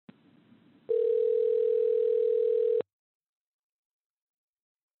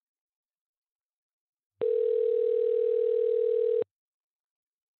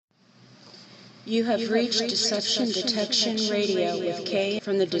You have reached Deception Detection Radio with Kay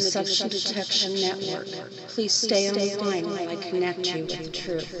from the Deception Detection Network. Please stay on the line while I connect you with the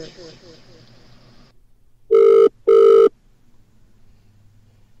truth.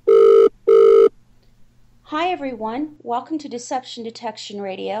 Hi everyone, welcome to Deception Detection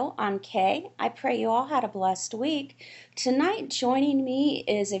Radio. I'm Kay. I pray you all had a blessed week. Tonight joining me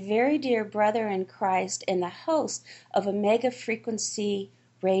is a very dear brother in Christ and the host of Omega Frequency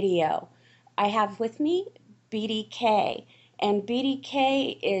Radio. I have with me BDK, and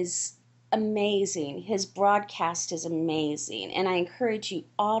BDK is amazing. His broadcast is amazing, and I encourage you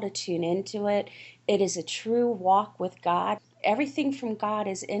all to tune into it. It is a true walk with God. Everything from God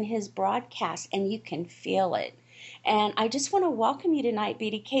is in his broadcast, and you can feel it. And I just want to welcome you tonight,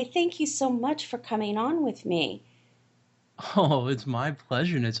 BDK. Thank you so much for coming on with me. Oh, it's my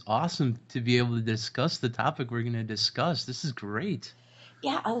pleasure, and it's awesome to be able to discuss the topic we're going to discuss. This is great.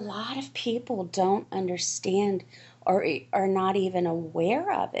 Yeah, a lot of people don't understand or are not even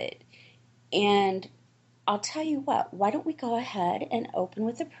aware of it. And I'll tell you what, why don't we go ahead and open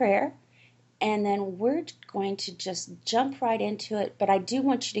with a prayer, and then we're going to just jump right into it. But I do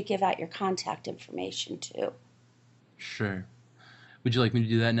want you to give out your contact information too. Sure. Would you like me to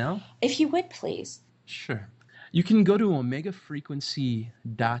do that now? If you would, please. Sure. You can go to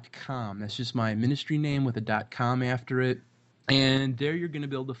omegafrequency.com. That's just my ministry name with a .com after it. And there you're going to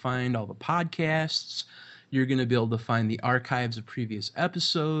be able to find all the podcasts. You're going to be able to find the archives of previous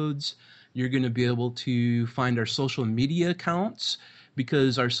episodes. You're going to be able to find our social media accounts,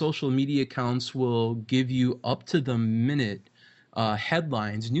 because our social media accounts will give you up-to-the-minute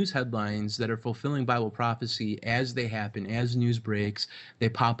headlines, news headlines that are fulfilling Bible prophecy as they happen, as news breaks. They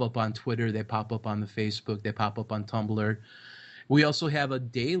pop up on Twitter. They pop up on the Facebook. They pop up on Tumblr. We also have a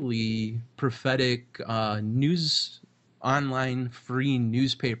daily prophetic news online free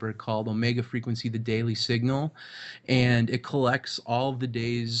newspaper called Omega Frequency, the Daily Signal, and it collects all of the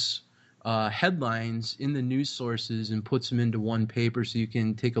day's headlines in the news sources and puts them into one paper, so you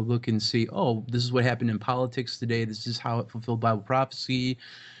can take a look and see, oh, this is what happened in politics today, this is how it fulfilled Bible prophecy,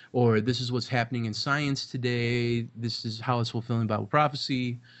 or this is what's happening in science today, this is how it's fulfilling Bible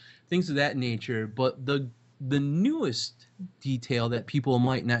prophecy, things of that nature. But the newest detail that people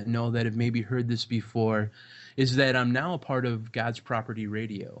might not know that have maybe heard this before is that I'm now a part of God's Property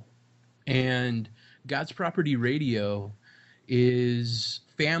Radio. And God's Property Radio is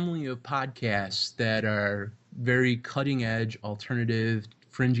family of podcasts that are very cutting edge, alternative,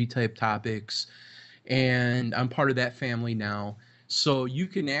 fringy type topics. And I'm part of that family now. So you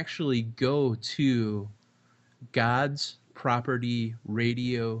can actually go to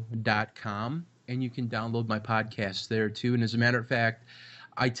godspropertyradio.com and you can download my podcast there too. And as a matter of fact,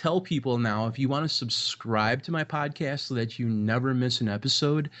 I tell people now, if you want to subscribe to my podcast so that you never miss an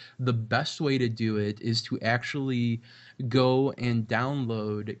episode, the best way to do it is to actually go and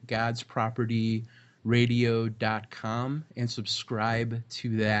download godspropertyradio.com and subscribe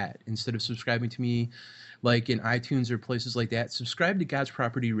to that. Instead of subscribing to me like in iTunes or places like that, subscribe to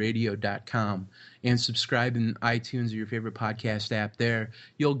godspropertyradio.com and subscribe in iTunes or your favorite podcast app there.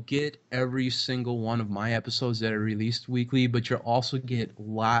 You'll get every single one of my episodes that are released weekly, but you'll also get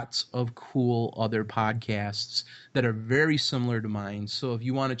lots of cool other podcasts that are very similar to mine. So if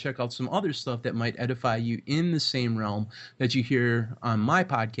you want to check out some other stuff that might edify you in the same realm that you hear on my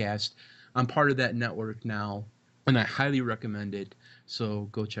podcast, I'm part of that network now, and I highly recommend it. So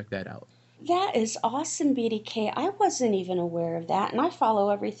go check that out. That is awesome, BDK. I wasn't even aware of that, and I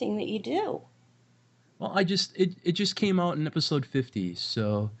follow everything that you do. Well, it just came out in episode 50,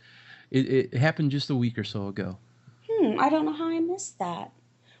 so it happened just a week or so ago. I don't know how I missed that.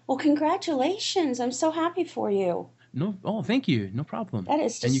 Well, congratulations. I'm so happy for you. Thank you. No problem. That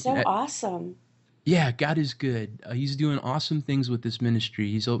is just so awesome. Yeah, God is good. He's doing awesome things with this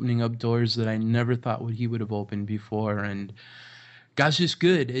ministry. He's opening up doors that I never thought he would have opened before, and God's just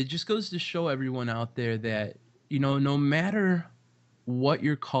good. It just goes to show everyone out there that, no matter what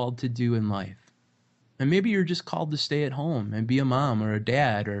you're called to do in life, and maybe you're just called to stay at home and be a mom or a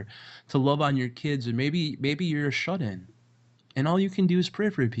dad or to love on your kids, or maybe you're a shut-in and all you can do is pray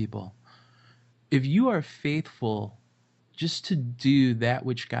for people. If you are faithful just to do that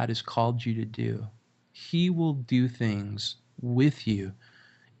which God has called you to do, he will do things with you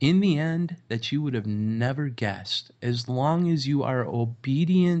in the end that you would have never guessed, as long as you are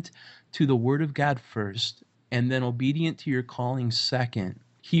obedient to the Word of God first and then obedient to your calling second.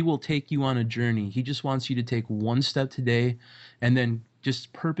 He will take you on a journey. He just wants you to take one step today and then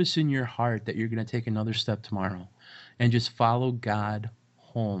just purpose in your heart that you're going to take another step tomorrow and just follow God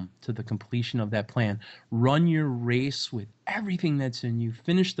home to the completion of that plan. Run your race with everything that's in you.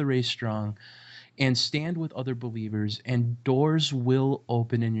 Finish the race strong. and stand with other believers, and doors will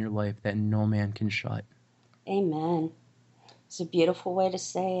open in your life that no man can shut. Amen. It's a beautiful way to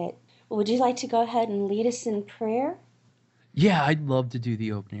say it. Well, would you like to go ahead and lead us in prayer? Yeah, I'd love to do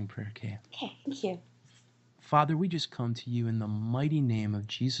the opening prayer, Kay. Okay, thank you. Father, we just come to you in the mighty name of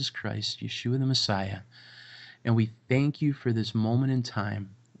Jesus Christ, Yeshua the Messiah, and we thank you for this moment in time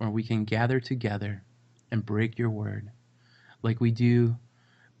where we can gather together and break your word like we do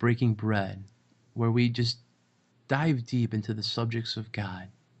breaking bread, where we just dive deep into the subjects of God.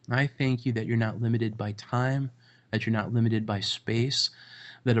 I thank you that you're not limited by time, that you're not limited by space,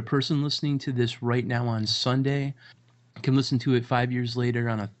 that a person listening to this right now on Sunday can listen to it 5 years later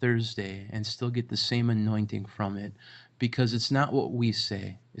on a Thursday and still get the same anointing from it, because it's not what we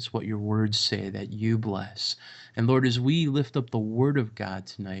say, it's what your words say that you bless. And Lord, as we lift up the Word of God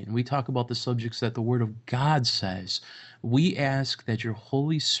tonight and we talk about the subjects that the Word of God says, we ask that your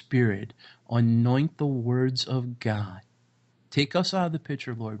Holy Spirit anoint the words of God. Take us out of the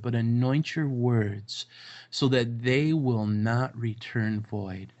picture, Lord, but anoint your words so that they will not return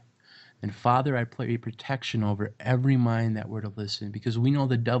void. And Father, I pray protection over every mind that were to listen, because we know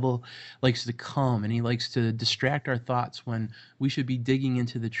the devil likes to come and he likes to distract our thoughts when we should be digging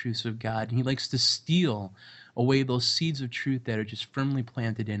into the truths of God. And he likes to steal away those seeds of truth that are just firmly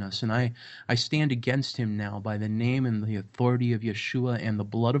planted in us. And I stand against him now by the name and the authority of Yeshua and the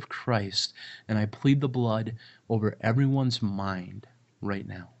blood of Christ. And I plead the blood over everyone's mind right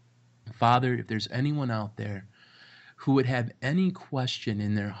now. Father, if there's anyone out there who would have any question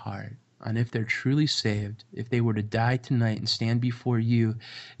in their heart on if they're truly saved, if they were to die tonight and stand before you,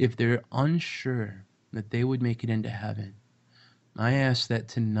 if they're unsure that they would make it into heaven, I ask that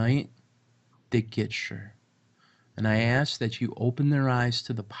tonight they get sure. And I ask that you open their eyes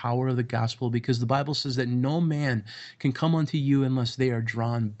to the power of the gospel, because the Bible says that no man can come unto you unless they are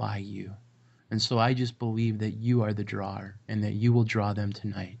drawn by you. And so I just believe that you are the drawer and that you will draw them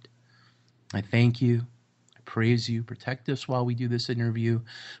tonight. I thank you. Praise you. Protect us while we do this interview.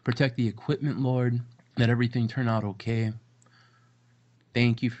 Protect the equipment, Lord. Let everything turn out okay.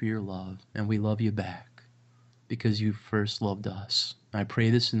 Thank you for your love, and we love you back because you first loved us. I pray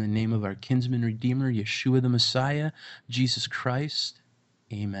this in the name of our kinsman redeemer, Yeshua the Messiah, Jesus Christ.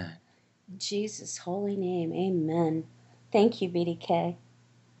 Amen. In Jesus' holy name, amen. Thank you, BDK.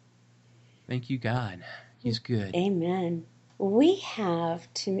 Thank you, God. He's good. Amen. We have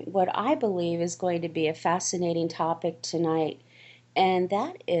what I believe is going to be a fascinating topic tonight, and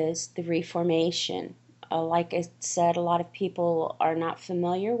that is the Reformation. Like I said, a lot of people are not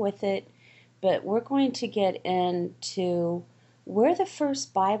familiar with it, but we're going to get into where the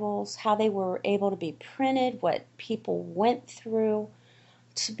first Bibles, how they were able to be printed, what people went through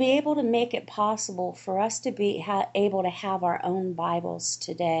to be able to make it possible for us to be able to have our own Bibles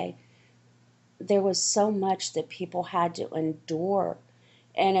today. There was so much that people had to endure.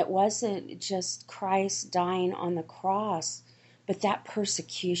 And it wasn't just Christ dying on the cross, but that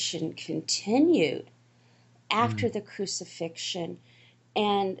persecution continued after the crucifixion.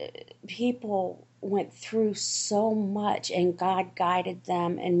 And people went through so much, and God guided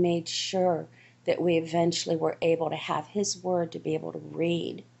them and made sure that we eventually were able to have His Word to be able to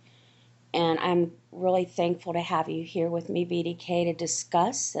read. And I'm really thankful to have you here with me, BDK, to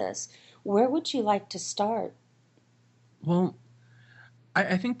discuss this. Where would you like to start? Well,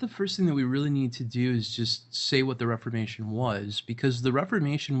 I think the first thing that we really need to do is just say what the Reformation was, because the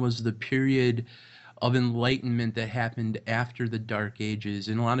Reformation was the period of enlightenment that happened after the Dark Ages.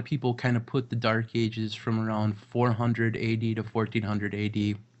 And a lot of people kind of put the Dark Ages from around 400 AD to 1400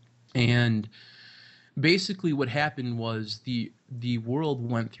 AD. And basically what happened was the world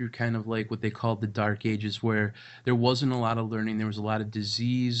went through kind of like what they called the Dark Ages, where there wasn't a lot of learning, there was a lot of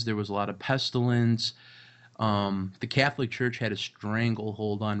disease, there was a lot of pestilence. The Catholic Church had a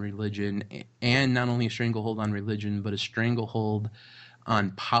stranglehold on religion, and not only a stranglehold on religion, but a stranglehold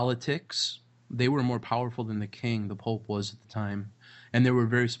on politics. They were more powerful than the king, the Pope was at the time, and there were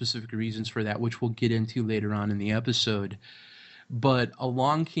very specific reasons for that, which we'll get into later on in the episode. But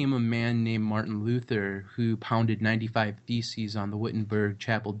along came a man named Martin Luther, who pounded 95 Theses on the Wittenberg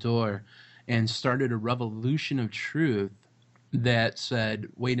chapel door and started a revolution of truth that said,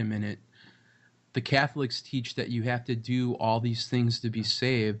 wait a minute, the Catholics teach that you have to do all these things to be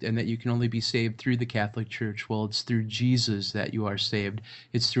saved, and that you can only be saved through the Catholic Church. Well, it's through Jesus that you are saved.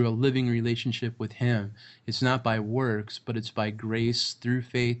 It's through a living relationship with Him. It's not by works, but it's by grace through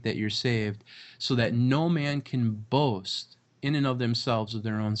faith that you're saved, so that no man can boast in and of themselves of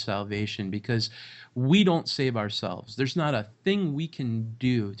their own salvation, because we don't save ourselves. There's not a thing we can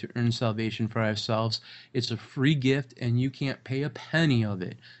do to earn salvation for ourselves. It's a free gift, and you can't pay a penny of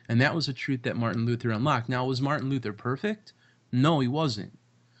it. And that was a truth that Martin Luther unlocked. Now, was Martin Luther perfect? No, he wasn't.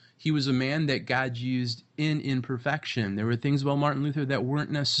 He was a man that God used in imperfection. There were things about Martin Luther that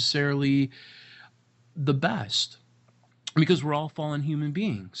weren't necessarily the best, because we're all fallen human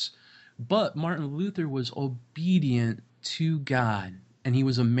beings. But Martin Luther was obedient to God, and he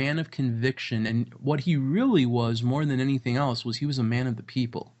was a man of conviction. And what he really was, more than anything else, was he was a man of the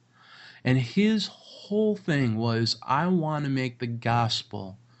people. And his whole thing was, I want to make the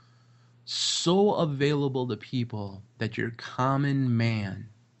gospel so available to people that your common man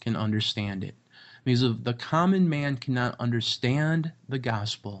can understand it. Because if the common man cannot understand the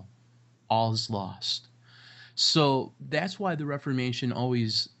gospel, all is lost. So that's why the Reformation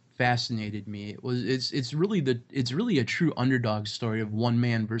always fascinated me. It's really a true underdog story of one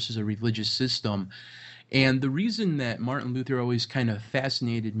man versus a religious system. And the reason that Martin Luther always kind of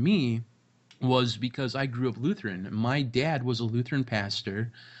fascinated me was because I grew up Lutheran. My dad was a Lutheran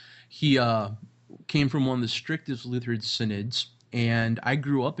pastor. He came from one of the strictest Lutheran synods, and I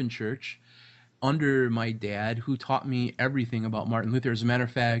grew up in church under my dad, who taught me everything about Martin Luther. As a matter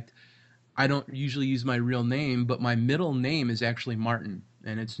of fact, I don't usually use my real name, but my middle name is actually Martin,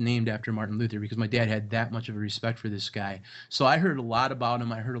 and it's named after Martin Luther because my dad had that much of a respect for this guy. So I heard a lot about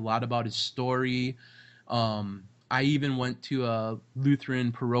him. I heard a lot about his story. I even went to a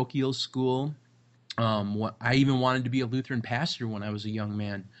Lutheran parochial school. I even wanted to be a Lutheran pastor when I was a young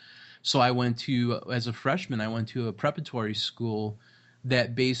man. So as a freshman, I went to a preparatory school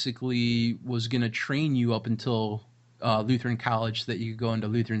that basically was going to train you up until Lutheran college, so that you could go into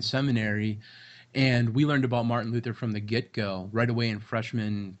Lutheran seminary. And we learned about Martin Luther from the get-go. Right away in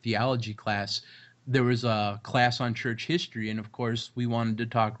freshman theology class, there was a class on church history, and of course we wanted to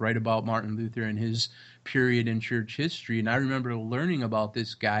talk right about Martin Luther and his period in church history. And I remember learning about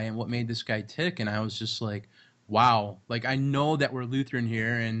this guy and what made this guy tick, and I was just like, wow, like, I know that we're Lutheran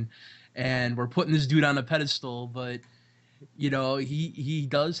here and we're putting this dude on a pedestal, but you know, he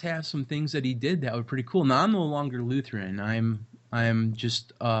does have some things that he did that were pretty cool. Now, I'm no longer Lutheran. I'm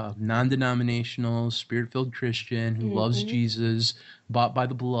just a non-denominational, spirit-filled Christian who loves Jesus, bought by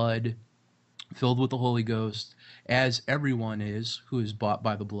the blood, filled with the Holy Ghost, as everyone is who is bought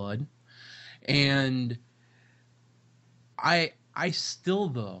by the blood. And I still,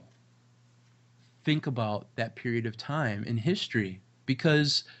 though, think about that period of time in history,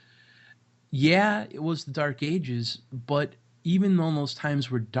 because yeah, it was the Dark Ages, but even though those times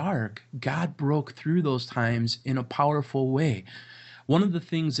were dark, God broke through those times in a powerful way. One of the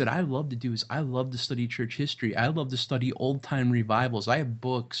things that I love to do is I love to study church history. I love to study old-time revivals. I have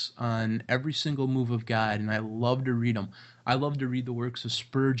books on every single move of God, and I love to read them. I love to read the works of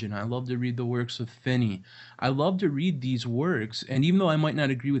Spurgeon. I love to read the works of Finney. I love to read these works, and even though I might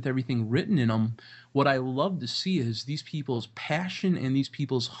not agree with everything written in them, what I love to see is these people's passion and these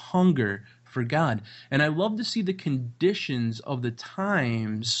people's hunger for God. And I love to see the conditions of the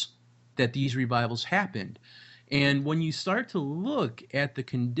times that these revivals happened. And when you start to look at the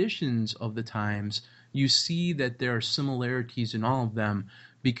conditions of the times, you see that there are similarities in all of them,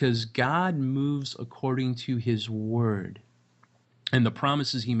 because God moves according to his word and the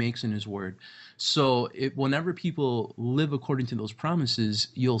promises he makes in his word. So whenever people live according to those promises,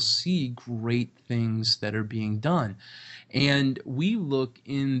 you'll see great things that are being done. And we look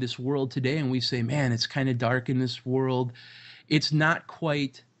in this world today and we say, man, it's kind of dark in this world. It's not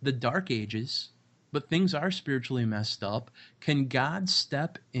quite the Dark Ages, but things are spiritually messed up. Can God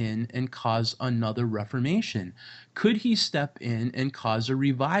step in and cause another Reformation? Could he step in and cause a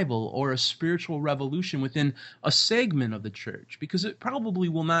revival or a spiritual revolution within a segment of the church? Because it probably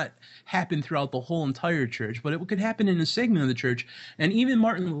will not happen throughout the whole entire church, but it could happen in a segment of the church. And even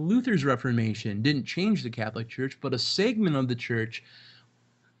Martin Luther's Reformation didn't change the Catholic Church, but a segment of the church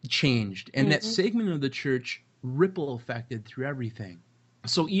changed. And that segment of the church ripple affected through everything.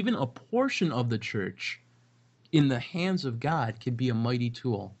 So even a portion of the church in the hands of God can be a mighty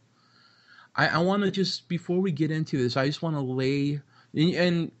tool. I want to just, before we get into this, I just want to lay,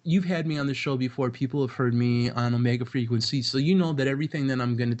 and you've had me on the show before, people have heard me on Omega Frequency, so you know that everything that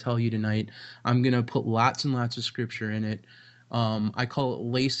I'm going to tell you tonight, I'm going to put lots and lots of scripture in it. I call it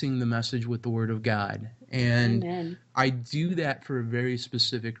lacing the message with the Word of God. And Amen. I do that for a very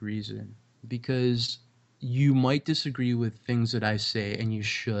specific reason, because you might disagree with things that I say, and you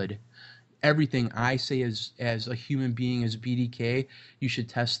should. Everything I say as a human being, as BDK, you should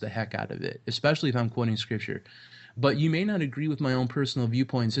test the heck out of it, especially if I'm quoting scripture. But you may not agree with my own personal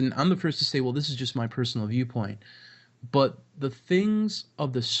viewpoints, and I'm the first to say, well, this is just my personal viewpoint. But the things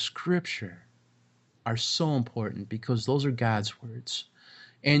of the Scripture are so important because those are God's words.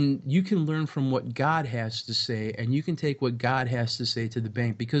 And you can learn from what God has to say, and you can take what God has to say to the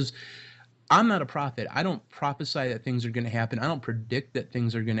bank, because I'm not a prophet. I don't prophesy that things are going to happen. I don't predict that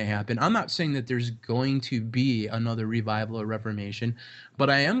things are going to happen. I'm not saying that there's going to be another revival or reformation, but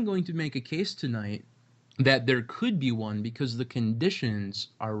I am going to make a case tonight that there could be one because the conditions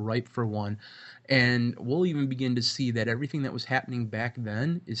are ripe for one. And we'll even begin to see that everything that was happening back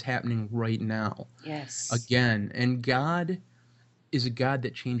then is happening right now. Yes. Again, and God is a God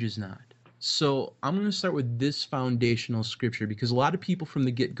that changes not. So I'm going to start with this foundational scripture because a lot of people from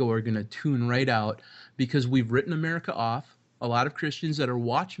the get-go are going to tune right out because we've written America off. A lot of Christians that are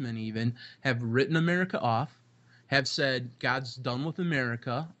watchmen even have written America off, have said, God's done with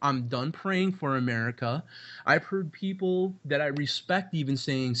America. I'm done praying for America. I've heard people that I respect even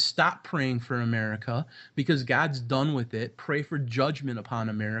saying, stop praying for America because God's done with it. Pray for judgment upon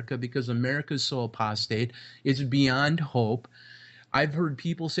America because America is so apostate. It's beyond hope. I've heard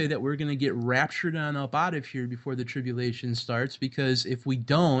people say that we're going to get raptured on up out of here before the tribulation starts because if we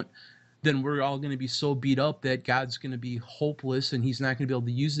don't, then we're all going to be so beat up that God's going to be hopeless and he's not going to be able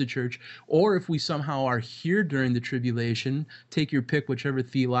to use the church. Or if we somehow are here during the tribulation, take your pick, whichever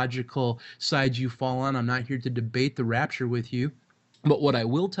theological side you fall on. I'm not here to debate the rapture with you. But what I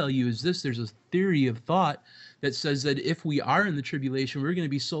will tell you is this, there's a theory of thought that says that if we are in the tribulation, we're going to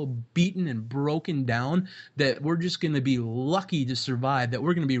be so beaten and broken down that we're just going to be lucky to survive, that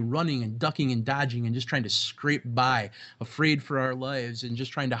we're going to be running and ducking and dodging and just trying to scrape by, afraid for our lives and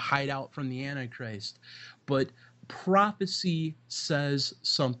just trying to hide out from the Antichrist. But prophecy says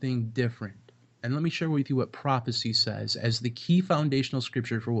something different. And let me share with you what prophecy says as the key foundational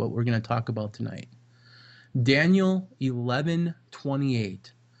scripture for what we're going to talk about tonight. Daniel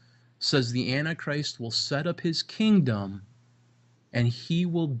 11:28 says the Antichrist will set up his kingdom and he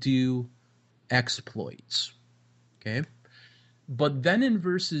will do exploits. Okay? But then in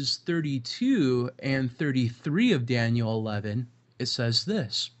verses 32 and 33 of Daniel 11, it says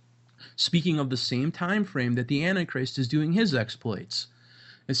this, speaking of the same time frame that the Antichrist is doing his exploits.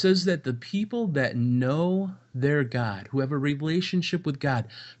 It says that the people that know their God, who have a relationship with God,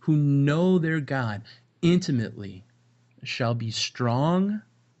 who know their God intimately, shall be strong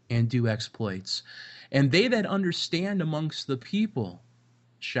and do exploits. And they that understand amongst the people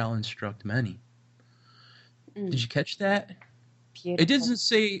shall instruct many. Did you catch that? Beautiful. It doesn't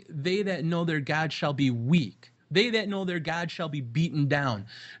say they that know their God shall be weak. They that know their God shall be beaten down.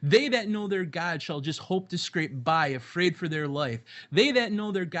 They that know their God shall just hope to scrape by, afraid for their life. They that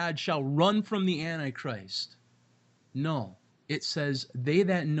know their God shall run from the Antichrist. No, it says they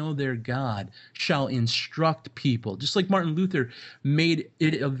that know their God shall instruct people. Just like Martin Luther made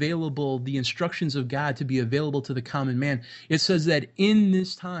it available, the instructions of God to be available to the common man. It says that in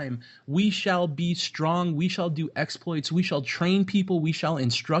this time we shall be strong, we shall do exploits, we shall train people, we shall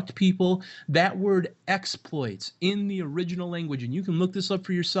instruct people. That word exploits in the original language, and you can look this up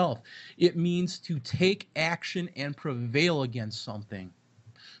for yourself, it means to take action and prevail against something.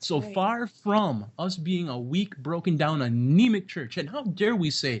 So far from us being a weak, broken down, anemic church, and how dare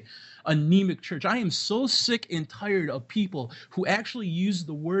we say anemic church? I am so sick and tired of people who actually use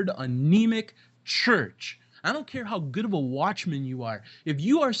the word anemic church. I don't care how good of a watchman you are. If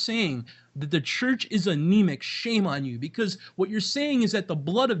you are saying that the church is anemic, shame on you, because what you're saying is that the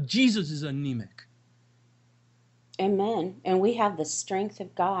blood of Jesus is anemic. Amen. And we have the strength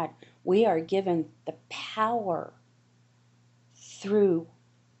of God. We are given the power through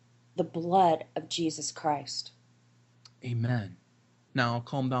the blood of Jesus Christ. Amen. Now, I'll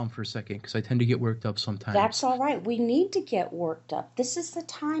calm down for a second because I tend to get worked up sometimes. That's all right. We need to get worked up. This is the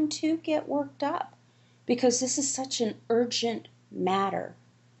time to get worked up because this is such an urgent matter.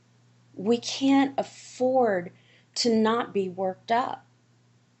 We can't afford to not be worked up.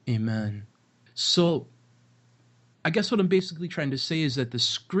 Amen. So, I guess what I'm basically trying to say is that the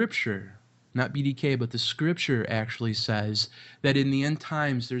scripture, not BDK, but the scripture actually says that in the end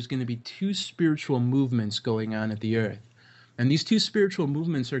times there's going to be two spiritual movements going on at the earth. And these two spiritual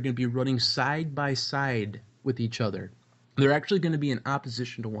movements are going to be running side by side with each other. They're actually going to be in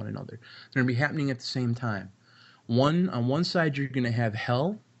opposition to one another. They're going to be happening at the same time. On one side you're going to have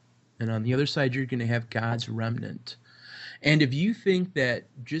hell, and on the other side you're going to have God's remnant. And if you think that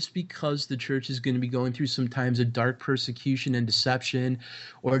just because the church is going to be going through some times of dark persecution and deception,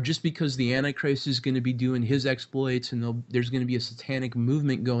 or just because the Antichrist is going to be doing his exploits and there's going to be a satanic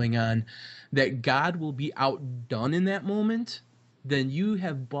movement going on, that God will be outdone in that moment, then you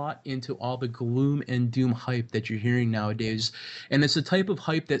have bought into all the gloom and doom hype that you're hearing nowadays. And it's a type of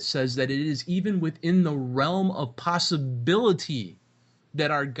hype that says that it is even within the realm of possibility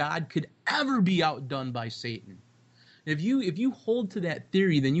that our God could ever be outdone by Satan. If you hold to that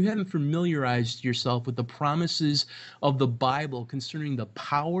theory, then you haven't familiarized yourself with the promises of the Bible concerning the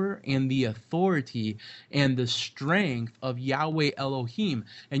power and the authority and the strength of Yahweh Elohim.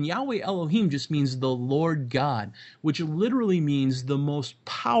 And Yahweh Elohim just means the Lord God, which literally means the most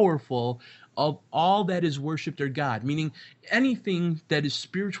powerful of all that is worshipped or God, meaning anything that is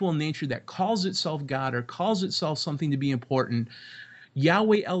spiritual in nature that calls itself God or calls itself something to be important.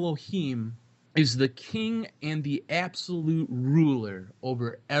 Yahweh Elohim is the king and the absolute ruler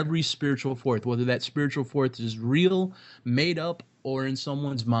over every spiritual force, whether that spiritual force is real, made up, or in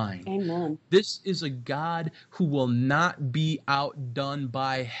someone's mind. Amen. This is a God who will not be outdone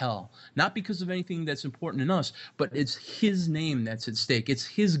by hell. Not because of anything that's important in us, but it's his name that's at stake. It's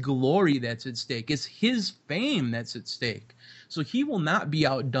his glory that's at stake. It's his fame that's at stake. So he will not be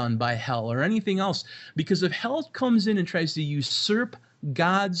outdone by hell or anything else, because if hell comes in and tries to usurp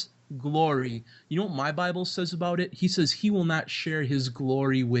God's glory, you know what my Bible says about it? He says he will not share his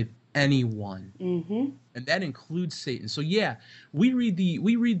glory with anyone. Mm-hmm. And that includes Satan. So yeah, we read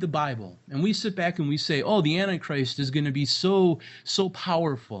the Bible and we sit back and we say, oh, the Antichrist is going to be so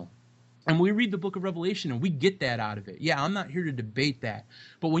powerful. And we read the book of Revelation and we get that out of it. Yeah, I'm not here to debate that.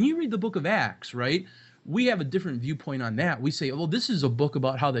 But when you read the book of Acts, right, we have a different viewpoint on that. We say, well, this is a book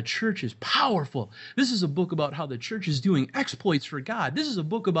about how the church is powerful. This is a book about how the church is doing exploits for God. This is a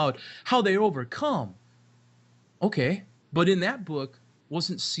book about how they overcome. Okay, but in that book,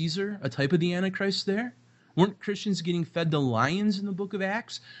 wasn't Caesar a type of the Antichrist there? Weren't Christians getting fed to lions in the book of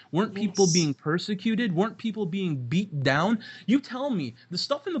Acts? Weren't people being persecuted? Weren't people being beat down? You tell me, the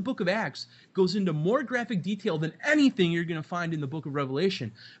stuff in the book of Acts goes into more graphic detail than anything you're going to find in the book of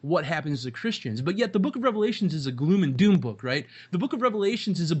Revelation, what happens to Christians. But yet the book of Revelations is a gloom and doom book, right? The book of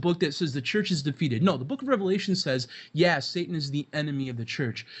Revelations is a book that says the church is defeated. No, the book of Revelation says, yeah, Satan is the enemy of the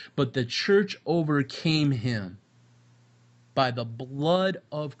church, but the church overcame him by the blood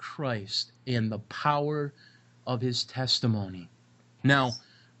of Christ and the power of his testimony. Now,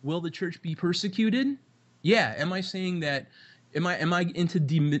 will the church be persecuted? Yeah. Am I saying that, am I into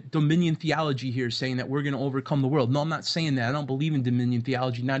dominion theology here, saying that we're going to overcome the world? No, I'm not saying that. I don't believe in dominion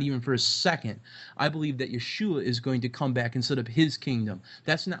theology, not even for a second. I believe that Yeshua is going to come back and set up his kingdom.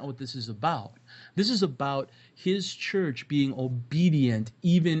 That's not what this is about. This is about his church being obedient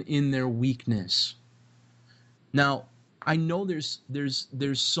even in their weakness. Now, I know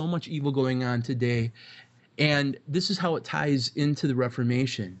there's so much evil going on today, and this is how it ties into the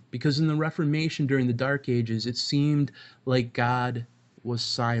Reformation. Because in the Reformation during the Dark Ages, it seemed like God was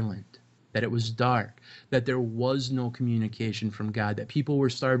silent, that it was dark, that there was no communication from God, that people were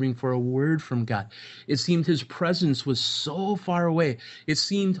starving for a word from God. It seemed his presence was so far away. It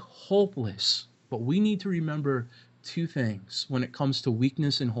seemed hopeless. But we need to remember two things when it comes to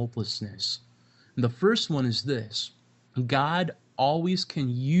weakness and hopelessness. And the first one is this: God always can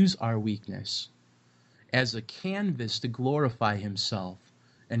use our weakness as a canvas to glorify himself,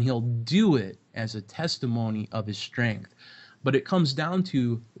 and he'll do it as a testimony of his strength. But it comes down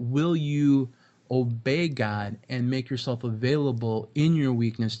to, will you obey God and make yourself available in your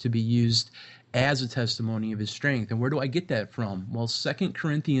weakness to be used as a testimony of his strength? And where do I get that from? Well, 2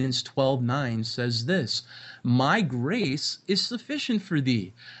 Corinthians 12:9 says this: my grace is sufficient for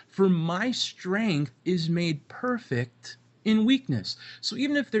thee, for my strength is made perfect in weakness. So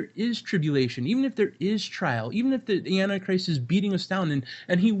even if there is tribulation, even if there is trial, even if the Antichrist is beating us down,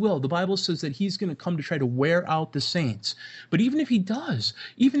 and he will, the Bible says that he's going to come to try to wear out the saints. But even if he does,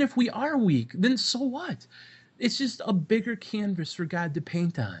 even if we are weak, then so what? It's just a bigger canvas for God to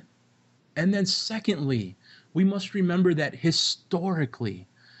paint on. And then secondly, we must remember that historically,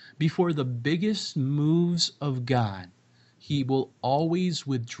 before the biggest moves of God, he will always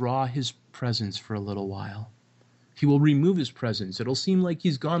withdraw his presence for a little while. He will remove his presence. It'll seem like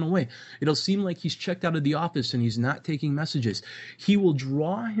he's gone away. It'll seem like he's checked out of the office and he's not taking messages. He will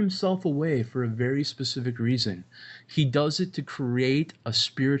draw himself away for a very specific reason. He does it to create a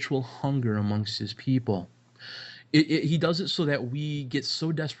spiritual hunger amongst his people. He does it so that we get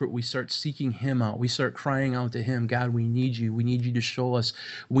so desperate, we start seeking him out. We start crying out to him, God, we need you. We need you to show us.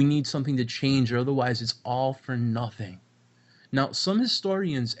 We need something to change, or otherwise it's all for nothing. Now, some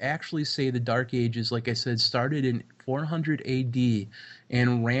historians actually say the Dark Ages, like I said, started in 400 AD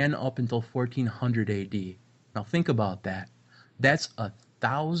and ran up until 1400 AD. Now, think about that. That's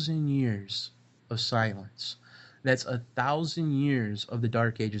 1,000 years of silence. That's 1,000 years of the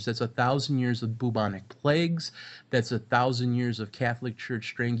Dark Ages. That's 1,000 years of bubonic plagues. That's 1,000 years of Catholic Church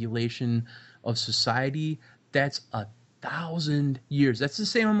strangulation of society. That's 1,000 years. That's the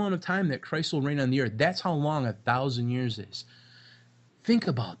same amount of time that Christ will reign on the earth. That's how long 1,000 years is. Think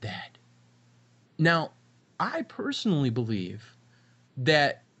about that. Now, I personally believe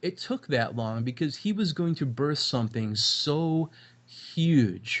that it took that long because he was going to birth something so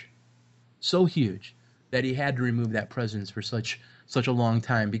huge, that he had to remove that presence for such a long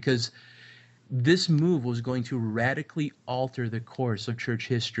time, because this move was going to radically alter the course of church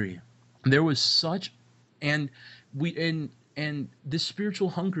history. There was such and we and this spiritual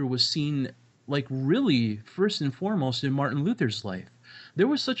hunger was seen, like, really first and foremost in Martin Luther's life. There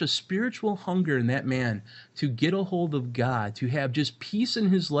was such a spiritual hunger in that man to get a hold of God, to have just peace in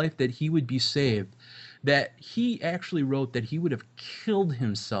his life, that he would be saved, that he actually wrote that he would have killed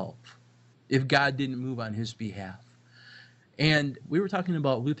himself if God didn't move on his behalf. And we were talking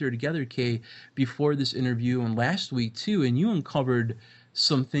about Luther together, Kay, before this interview and last week too, and you uncovered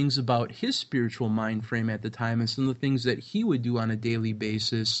some things about his spiritual mind frame at the time and some of the things that he would do on a daily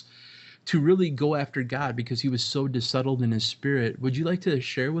basis to really go after God because he was so dissettled in his spirit. Would you like to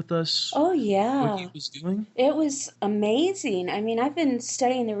share with us Oh, what he yeah. was doing? It was amazing. I mean, I've been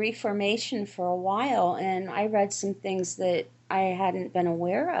studying the Reformation for a while, and I read some things that I hadn't been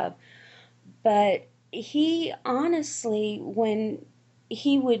aware of. But he honestly, when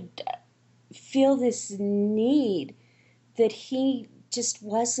he would feel this need that he just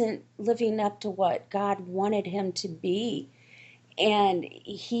wasn't living up to what God wanted him to be, and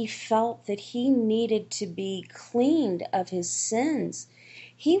he felt that he needed to be cleaned of his sins,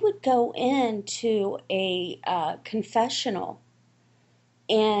 he would go into a confessional,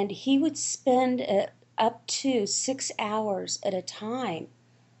 and he would spend up to 6 hours at a time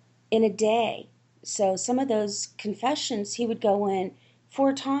in a day. So some of those confessions, he would go in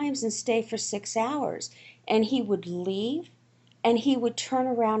 4 times and stay for 6 hours. And he would leave and he would turn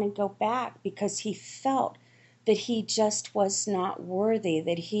around and go back because he felt that he just was not worthy,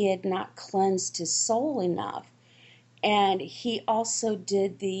 that he had not cleansed his soul enough. And he also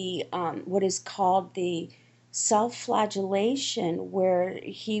did the what is called the self-flagellation, where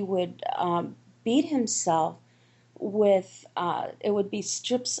he would beat himself with it would be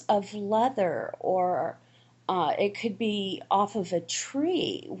strips of leather, or it could be off of a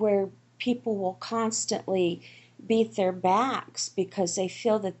tree, where people will constantly beat their backs because they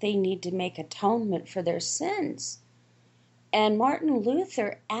feel that they need to make atonement for their sins. And Martin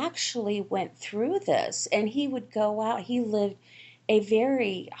Luther actually went through this, and he would go out. He lived a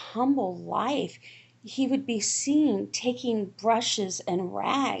very humble life. He would be seen taking brushes and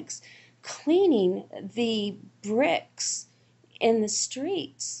rags, cleaning the bricks in the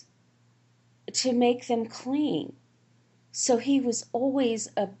streets to make them clean. So he was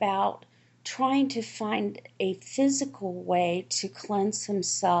always about trying to find a physical way to cleanse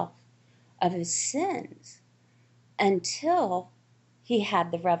himself of his sins, until he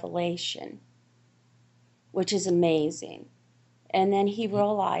had the revelation, which is amazing. And then he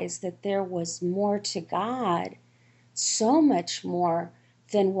realized that there was more to God, so much more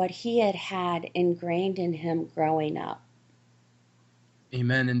than what he had had ingrained in him growing up.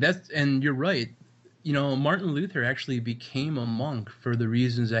 Amen. And you're right. You know, Martin Luther actually became a monk for the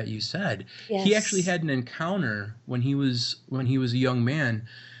reasons that you said. He actually Yes. had an encounter when he was a young man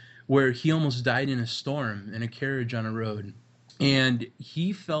where he almost died in a storm in a carriage on a road. And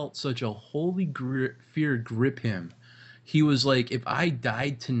he felt such a holy fear grip him. He was like, if I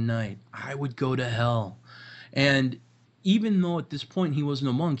died tonight, I would go to hell. And even though at this point he wasn't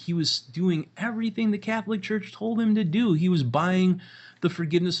a monk, he was doing everything the Catholic Church told him to do. He was buying the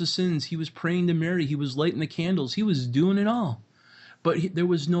forgiveness of sins. He was praying to Mary. He was lighting the candles. He was doing it all. But there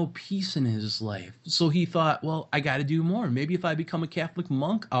was no peace in his life. So he thought, well, I got to do more. Maybe if I become a Catholic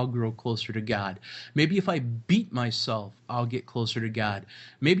monk, I'll grow closer to God. Maybe if I beat myself, I'll get closer to God.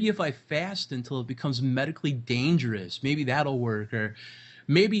 Maybe if I fast until it becomes medically dangerous, maybe that'll work. Or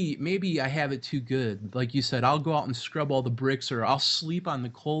maybe I have it too good. Like you said, I'll go out and scrub all the bricks, or I'll sleep on the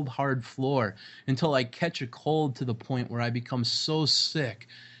cold, hard floor until I catch a cold to the point where I become so sick.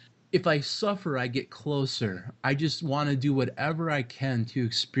 If I suffer, I get closer. I just want to do whatever I can to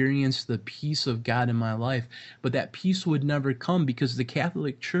experience the peace of God in my life. But that peace would never come because the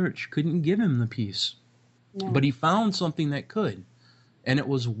Catholic Church couldn't give him the peace. But No. he found something that could. And it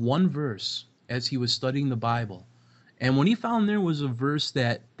was one verse as he was studying the Bible. And when he found there was a verse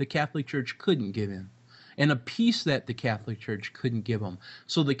that the Catholic Church couldn't give him, and a peace that the Catholic Church couldn't give him,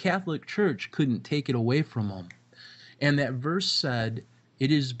 so the Catholic Church couldn't take it away from him. And that verse said,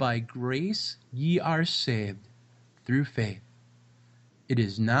 "It is by grace ye are saved through faith. It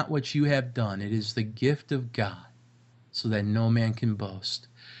is not what you have done. It is the gift of God, so that no man can boast.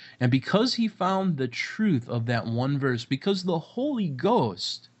 And because he found the truth of that one verse, because the Holy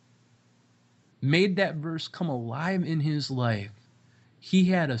Ghost made that verse come alive in his life, he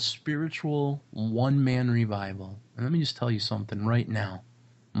had a spiritual one-man revival. And let me just tell you something right now.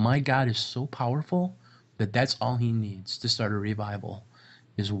 My God is so powerful that that's all he needs to start a revival,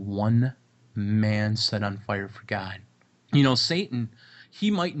 is one man set on fire for God. You know, Satan, he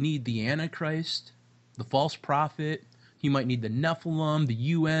might need the Antichrist, the false prophet. He might need the Nephilim, the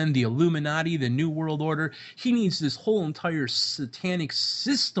UN, the Illuminati, the New World Order. He needs this whole entire satanic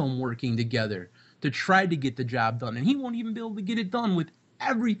system working together to try to get the job done. And he won't even be able to get it done with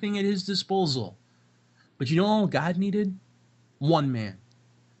everything at his disposal. But you know all God needed? One man.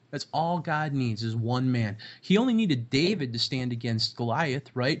 That's all God needs, is one man. He only needed David to stand against Goliath,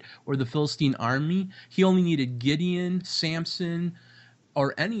 right? Or the Philistine army. He only needed Gideon, Samson,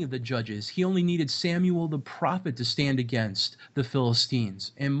 or any of the judges. He only needed Samuel the prophet to stand against the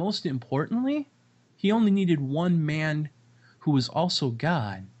Philistines. And most importantly, he only needed one man who was also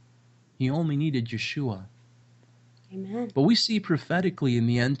God. He only needed Yeshua. Amen. But we see prophetically in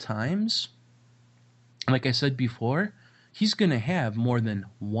the end times, like I said before, he's going to have more than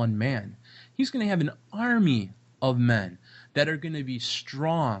one man. He's going to have an army of men that are going to be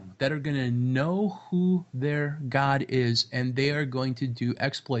strong, that are going to know who their God is, and they are going to do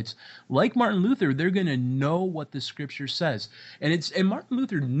exploits. Like Martin Luther, they're going to know what the Scripture says. And Martin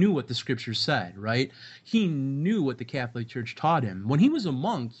Luther knew what the Scripture said, right? He knew what the Catholic Church taught him. When he was a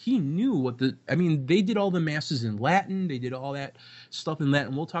monk, he knew they did all the masses in Latin, they did all that stuff in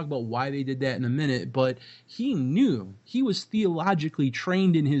Latin. We'll talk about why they did that in a minute, but he knew. He was theologically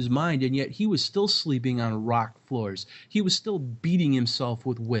trained in his mind, and yet he was still sleeping on rock floors. He was still beating himself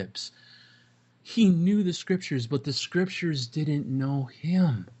with whips. He knew the Scriptures, but the Scriptures didn't know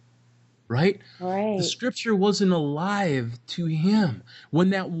him, right? Right. The Scripture wasn't alive to him. When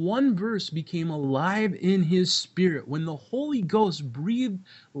that one verse became alive in his spirit, when the Holy Ghost breathed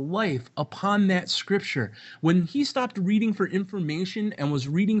life upon that Scripture, when he stopped reading for information and was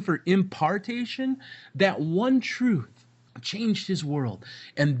reading for impartation, that one truth changed his world.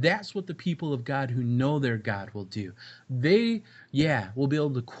 And that's what the people of God who know their God will do. They, will be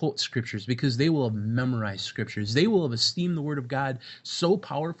able to quote Scriptures because they will have memorized Scriptures. They will have esteemed the Word of God so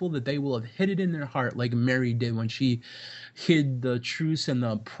powerful that they will have hid it in their heart, like Mary did when she hid the truths and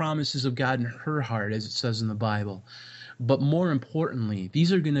the promises of God in her heart, as it says in the Bible. But more importantly,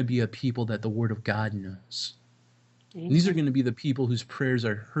 these are going to be a people that the Word of God knows. These are going to be the people whose prayers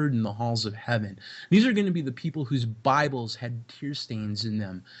are heard in the halls of heaven. These are going to be the people whose Bibles had tear stains in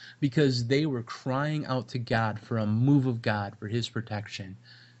them because they were crying out to God for a move of God, for his protection.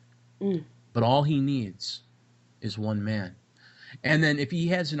 But all he needs is one man. And then if he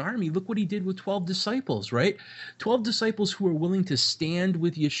has an army, look what he did with 12 disciples, right? 12 disciples who are willing to stand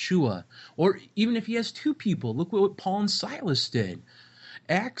with Yeshua. Or even if he has 2 people, look what Paul and Silas did.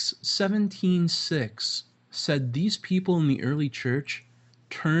 Acts 17:6 said these people in the early church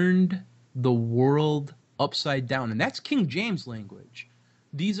turned the world upside down. And that's King James language.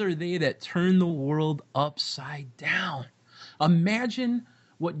 These are they that turn the world upside down. Imagine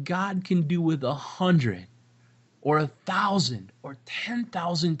what God can do with 100 or 1,000 or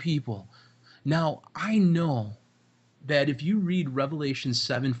 10,000 people. Now, I know that if you read Revelation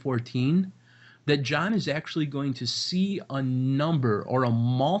 7:14, that John is actually going to see a number or a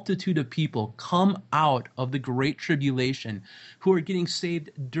multitude of people come out of the Great Tribulation who are getting saved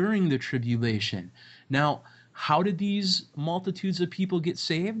during the tribulation. Now, how did these multitudes of people get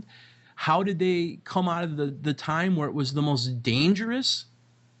saved? How did they come out of the time where it was the most dangerous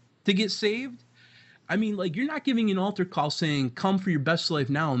to get saved? I mean, like, you're not giving an altar call saying, come for your best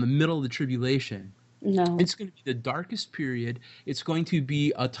life now in the middle of the tribulation. No. It's going to be the darkest period. It's going to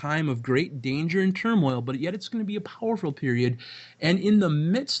be a time of great danger and turmoil, but yet it's going to be a powerful period. And in the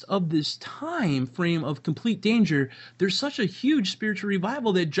midst of this time frame of complete danger, there's such a huge spiritual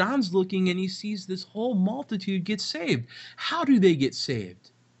revival that John's looking and he sees this whole multitude get saved. How do they get saved?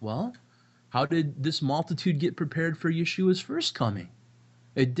 Well, how did this multitude get prepared for Yeshua's first coming?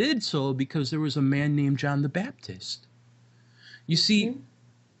 It did so because there was a man named John the Baptist. You see,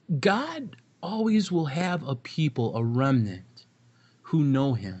 God always will have a people, a remnant, who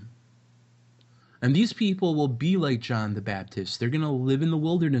know him. And these people will be like John the Baptist. They're going to live in the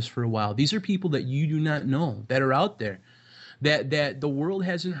wilderness for a while. These are people that you do not know, that are out there, that the world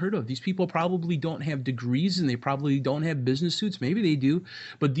hasn't heard of. These people probably don't have degrees and they probably don't have business suits. Maybe they do.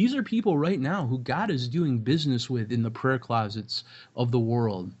 But these are people right now who God is doing business with in the prayer closets of the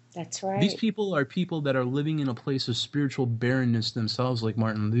world. That's These right. people are people that are living in a place of spiritual barrenness themselves, like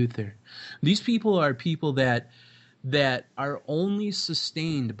Martin Luther. These people are people that are only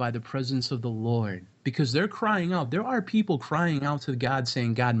sustained by the presence of the Lord, because they're crying out. There are people crying out to God,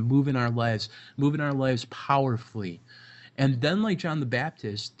 saying, God, move in our lives powerfully. And then, like John the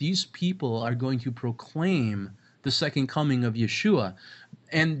Baptist, these people are going to proclaim the second coming of Yeshua.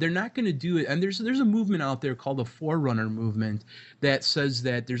 And they're not going to do it. And there's a movement out there called the Forerunner movement that says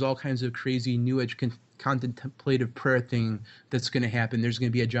that there's all kinds of crazy New Age contemplative prayer thing that's going to happen. There's going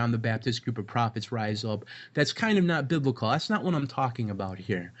to be a John the Baptist group of prophets rise up. That's kind of not biblical. That's not what I'm talking about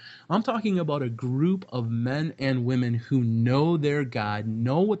here. I'm talking about a group of men and women who know their God,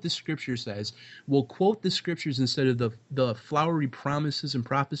 know what the Scripture says, will quote the Scriptures instead of the flowery promises and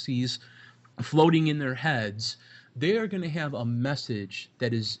prophecies floating in their heads. They are going to have a message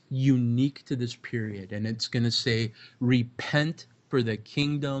that is unique to this period, and it's going to say, repent, for the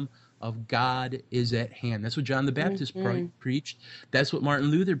kingdom of God is at hand. That's what John the Baptist preached. That's what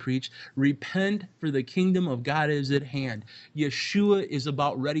Martin Luther preached. Repent, for the kingdom of God is at hand. Yeshua is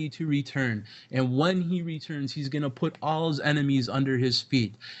about ready to return, and when he returns, he's going to put all his enemies under his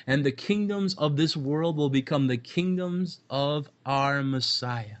feet, and the kingdoms of this world will become the kingdoms of our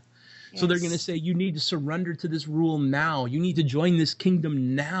Messiah. So they're going to say, you need to surrender to this rule now. You need to join this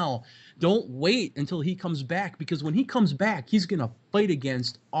kingdom now. Don't wait until he comes back, because when he comes back, he's going to fight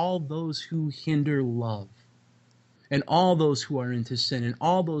against all those who hinder love and all those who are into sin and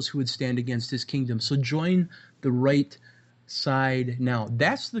all those who would stand against his kingdom. So join the right side now.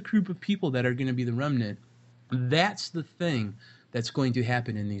 That's the group of people that are going to be the remnant. That's the thing that's going to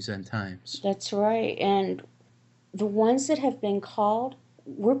happen in these end times. That's right. And the ones that have been called,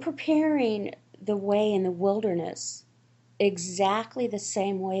 we're preparing the way in the wilderness exactly the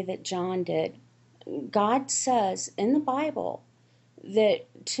same way that John did. God says in the Bible that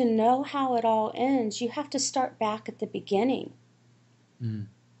to know how it all ends, you have to start back at the beginning.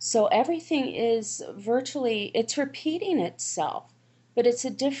 So everything is virtually, it's repeating itself, but it's a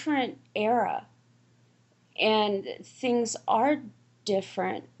different era. And things are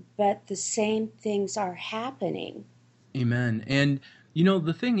different, but the same things are happening. Amen. And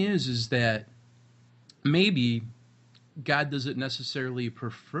the thing is that maybe God doesn't necessarily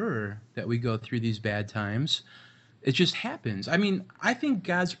prefer that we go through these bad times. It just happens. I mean, I think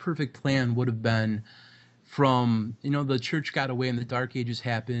God's perfect plan would have been from, the church got away and the Dark Ages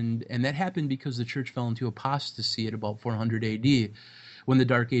happened, and that happened because the church fell into apostasy at about 400 AD when the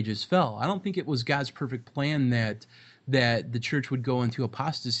Dark Ages fell. I don't think it was God's perfect plan that the church would go into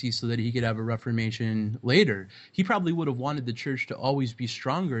apostasy so that he could have a reformation later. He probably would have wanted the church to always be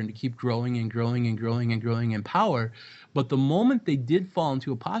stronger and to keep growing and growing and growing and growing in power. But the moment they did fall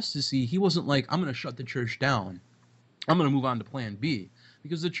into apostasy, he wasn't like, I'm going to shut the church down. I'm going to move on to plan B.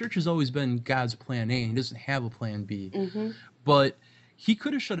 Because the church has always been God's plan A, and he doesn't have a plan B. But he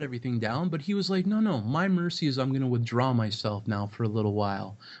could have shut everything down, but he was like, no, my mercy is I'm going to withdraw myself now for a little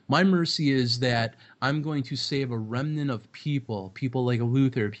while. My mercy is that I'm going to save a remnant of people like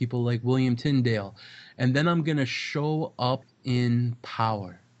Luther, people like William Tyndale, and then I'm going to show up in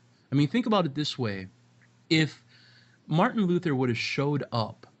power. I mean, think about it this way. If Martin Luther would have showed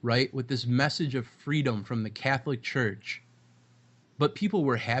up, right, with this message of freedom from the Catholic Church, but people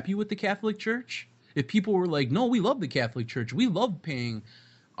were happy with the Catholic Church, if people were like, no, we love the Catholic Church, we love paying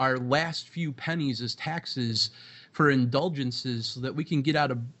our last few pennies as taxes for indulgences so that we can get out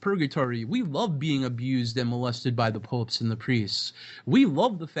of purgatory, we love being abused and molested by the popes and the priests, we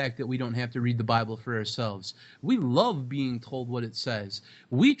love the fact that we don't have to read the Bible for ourselves, we love being told what it says,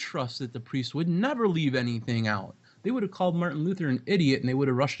 we trust that the priests would never leave anything out, they would have called Martin Luther an idiot and they would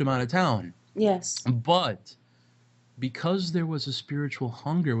have rushed him out of town. Yes. But because there was a spiritual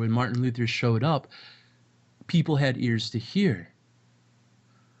hunger when Martin Luther showed up, people had ears to hear.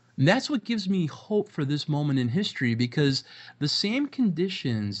 And that's what gives me hope for this moment in history, because the same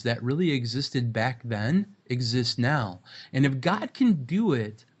conditions that really existed back then exist now. And if God can do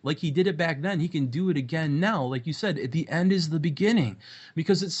it like he did it back then, he can do it again now. Like you said, at the end is the beginning.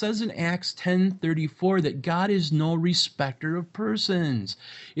 Because it says in Acts 10:34 that God is no respecter of persons.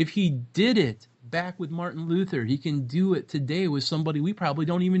 If he did it back with Martin Luther, he can do it today with somebody we probably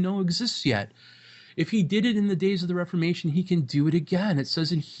don't even know exists yet. If he did it in the days of the Reformation, he can do it again. It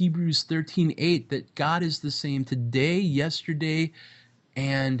says in Hebrews 13:8 that God is the same today, yesterday,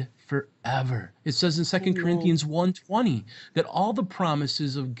 and forever. It says in 2 Corinthians 1:20 that all the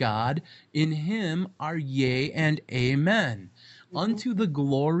promises of God in him are yea and amen, unto the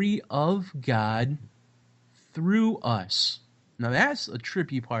glory of God through us. Now that's a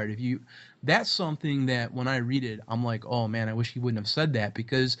trippy part. That's something that when I read it, I'm like, oh man, I wish he wouldn't have said that,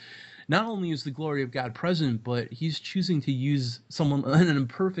 because not only is the glory of God present, but he's choosing to use someone in an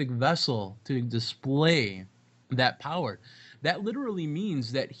imperfect vessel to display that power. That literally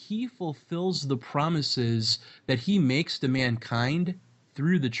means that he fulfills the promises that he makes to mankind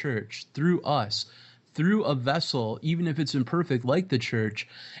through the church, through us, through a vessel, even if it's imperfect, like the church.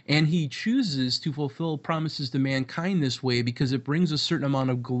 And he chooses to fulfill promises to mankind this way because it brings a certain amount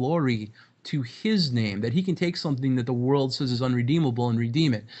of glory to his name, that he can take something that the world says is unredeemable and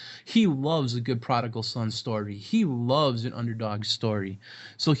redeem it. He loves a good prodigal son story. He loves an underdog story.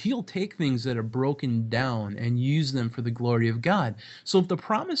 So he'll take things that are broken down and use them for the glory of God. So if the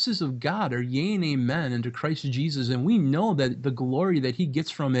promises of God are yea and amen into Christ Jesus, and we know that the glory that he gets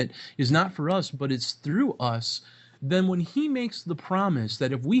from it is not for us, but it's through us, then when he makes the promise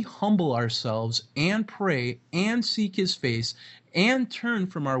that if we humble ourselves and pray and seek his face and turn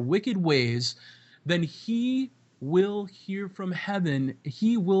from our wicked ways, then he will hear from heaven,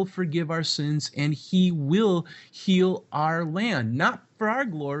 he will forgive our sins, and he will heal our land, not for our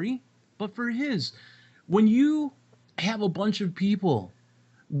glory, but for his. When you have a bunch of people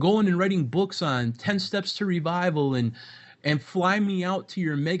going and writing books on 10 steps to revival and fly me out to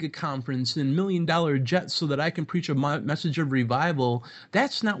your mega conference in $1 million jets so that I can preach a message of revival,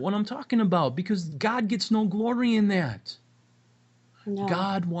 that's not what I'm talking about, because God gets no glory in that. No.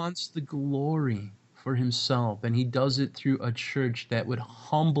 God wants the glory for himself, and he does it through a church that would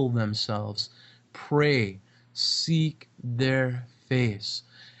humble themselves, pray, seek their face.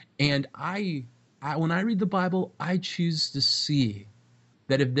 And I when I read the Bible, I choose to see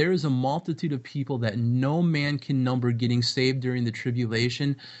that if there is a multitude of people that no man can number getting saved during the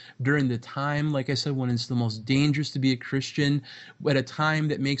tribulation, during the time, like I said, when it's the most dangerous to be a Christian, at a time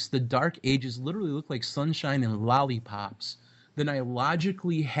that makes the dark ages literally look like sunshine and lollipops, then I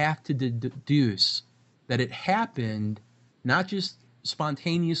logically have to deduce that it happened not just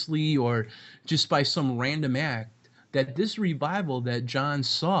spontaneously or just by some random act, that this revival that John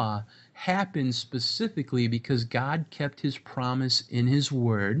saw happened specifically because God kept his promise in his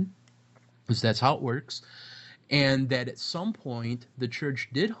word, because that's how it works, and that at some point the church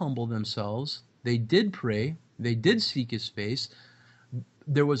did humble themselves, they did pray, they did seek his face.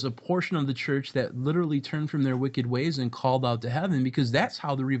 There was a portion of the church that literally turned from their wicked ways and called out to heaven, because that's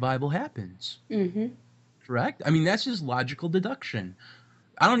how the revival happens. Mm-hmm. Correct? I mean, that's just logical deduction.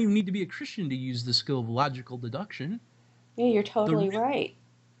 I don't even need to be a Christian to use the skill of logical deduction. Yeah, you're totally right.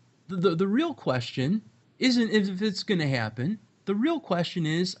 The real question isn't if it's going to happen. The real question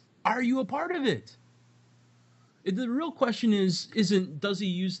is, are you a part of it? The real question isn't does he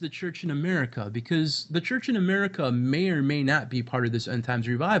use the church in America? Because the church in America may or may not be part of this end times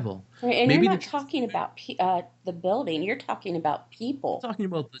revival. Right, and Maybe you're not talking about the building. You're talking about people. I'm talking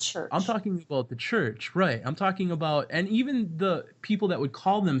about Church. I'm talking about the church, right? I'm talking about, and even the people that would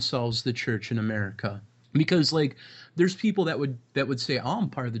call themselves the church in America. Because like there's people that would say, oh, I'm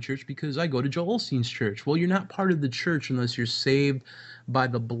part of the church because I go to Joel Osteen's church. Well, you're not part of the church unless you're saved by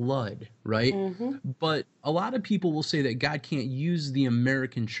the blood, right? Mm-hmm. But a lot of people will say that God can't use the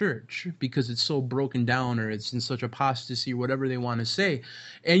American church because it's so broken down or it's in such apostasy or whatever they want to say.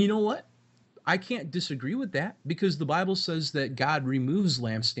 And you know what? I can't disagree with that, because the Bible says that God removes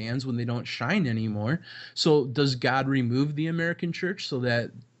lampstands when they don't shine anymore. So does God remove the American church so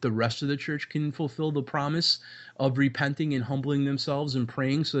that the rest of the church can fulfill the promise of repenting and humbling themselves and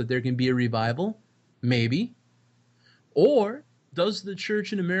praying so that there can be a revival? Maybe. Or does the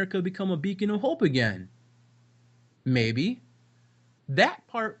church in America become a beacon of hope again? Maybe. That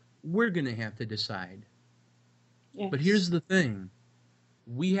part we're going to have to decide. Yes. But here's the thing.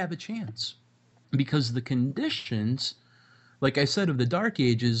 We have a chance. Because the conditions, like I said, of the Dark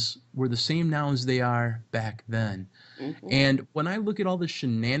Ages were the same now as they are back then. Mm-hmm. And when I look at all the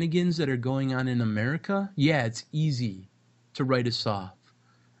shenanigans that are going on in America, yeah, it's easy to write us off.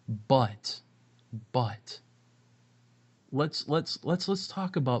 But let's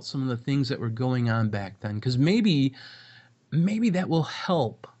talk about some of the things that were going on back then, because maybe that will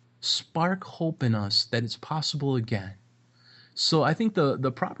help spark hope in us that it's possible again. So I think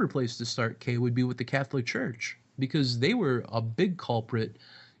the proper place to start, Kay, would be with the Catholic Church, because they were a big culprit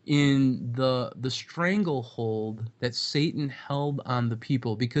in the stranglehold that Satan held on the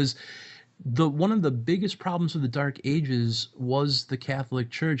people. Because one of the biggest problems of the Dark Ages was the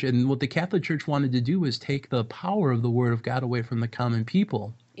Catholic Church, and what the Catholic Church wanted to do was take the power of the Word of God away from the common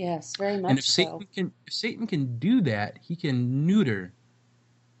people. Yes, very much and if so. Satan can do that, he can neuter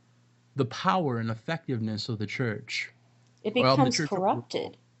the power and effectiveness of the church. It becomes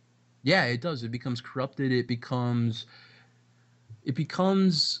corrupted. Yeah, it does. It becomes corrupted. It becomes it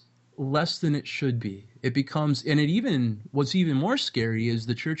becomes less than it should be. It becomes, and it even, what's even more scary is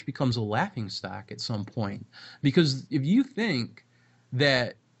the church becomes a laughing stock at some point. Because if you think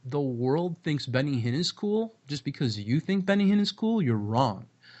that the world thinks Benny Hinn is cool just because you think Benny Hinn is cool, you're wrong.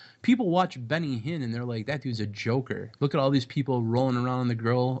 People watch Benny Hinn and they're like, that dude's a joker. Look at all these people rolling around on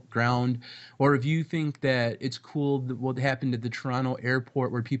the ground. Or if you think that it's cool what happened at the Toronto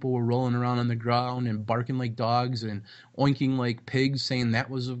airport where people were rolling around on the ground and barking like dogs and oinking like pigs saying that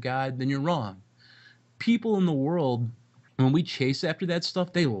was of God, then you're wrong. People in the world, when we chase after that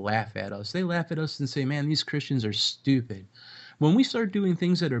stuff, they laugh at us. They laugh at us and say, man, these Christians are stupid. When we start doing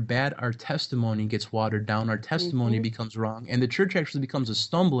things that are bad, our testimony gets watered down. Our testimony becomes wrong. And the church actually becomes a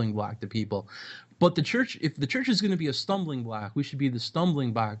stumbling block to people. But the church, if the church is going to be a stumbling block, we should be the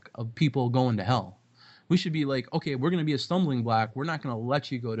stumbling block of people going to hell. We should be like, okay, we're going to be a stumbling block. We're not going to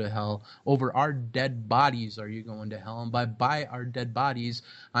let you go to hell. Over our dead bodies are you going to hell. And by our dead bodies,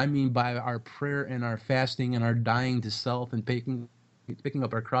 I mean by our prayer and our fasting and our dying to self and picking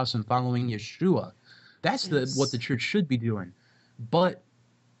up our cross and following Yeshua. That's what the church should be doing. But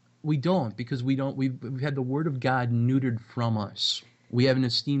we don't, because we've had the word of God neutered from us. We haven't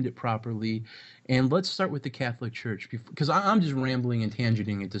esteemed it properly. And let's start with the Catholic Church, because I'm just rambling and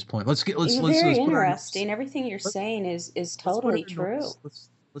tangenting at this point. Let's very interesting. Everything you're saying is totally true.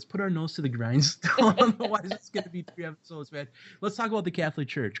 Let's put our nose to the grindstone. Otherwise, it's going to be 3 episodes, man. Let's talk about the Catholic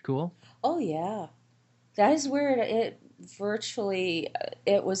Church. Cool? Oh, yeah. That is where it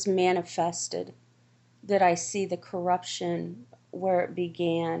was manifested, that I see the corruption where it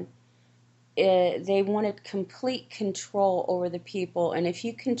began. They wanted complete control over the people, and if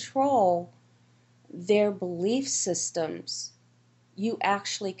you control their belief systems, you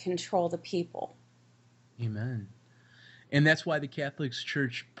actually control the people. Amen. And that's why the Catholic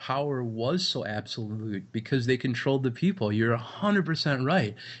Church power was so absolute, because they controlled the people. You're 100%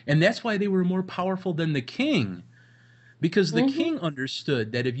 right. And that's why they were more powerful than the king. Because the king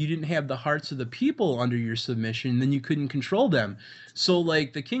understood that if you didn't have the hearts of the people under your submission, then you couldn't control them. So,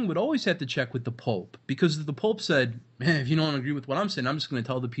 like, the king would always have to check with the Pope, because the Pope said, man, if you don't agree with what I'm saying, I'm just going to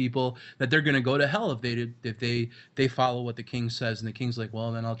tell the people that they're going to go to hell if they follow what the king says. And the king's like,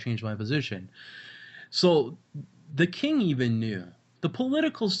 well, then I'll change my position. So the king even knew, the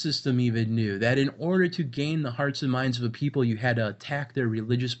political system even knew, that in order to gain the hearts and minds of a people, you had to attack their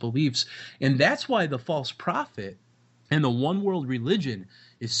religious beliefs. And that's why the false prophet and the one world religion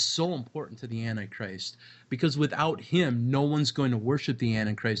is so important to the Antichrist, because without him, no one's going to worship the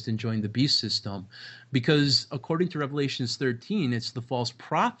Antichrist and join the beast system. Because according to Revelations 13, it's the false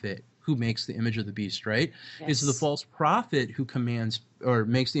prophet who makes the image of the beast, right? Yes. It's the false prophet who commands or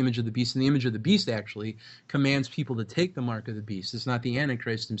makes the image of the beast, and the image of the beast actually commands people to take the mark of the beast. It's not the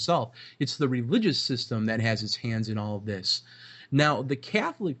Antichrist himself. It's the religious system that has its hands in all of this. Now, the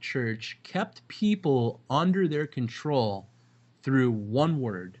Catholic Church kept people under their control through one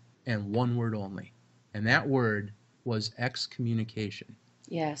word and one word only. And that word was excommunication.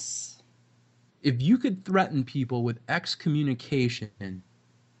 Yes. If you could threaten people with excommunication,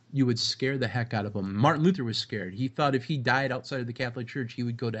 you would scare the heck out of them. Martin Luther was scared. He thought if he died outside of the Catholic Church, he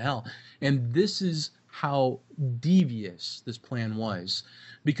would go to hell. And this is how devious this plan was.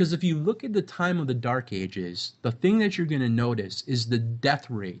 Because if you look at the time of the Dark Ages, the thing that you're going to notice is the death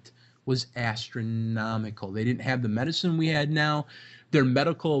rate was astronomical. They didn't have the medicine we had now. Their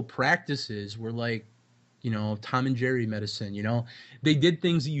medical practices were like, Tom and Jerry medicine, They did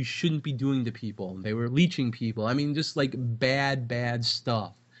things that you shouldn't be doing to people. They were leeching people. I mean, just like bad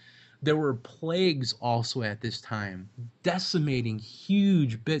stuff. There were plagues also at this time, decimating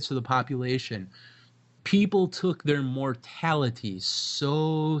huge bits of the population. People took their mortality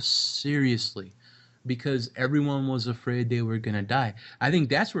so seriously because everyone was afraid they were going to die. I think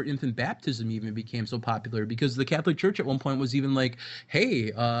that's where infant baptism even became so popular, because the Catholic Church at one point was even like,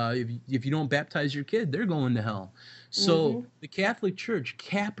 hey, if you don't baptize your kid, they're going to hell. So the Catholic Church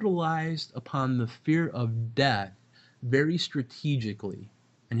capitalized upon the fear of death very strategically.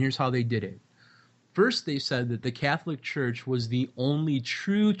 And here's how they did it. First, they said that the Catholic Church was the only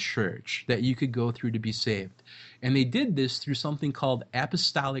true church that you could go through to be saved. And they did this through something called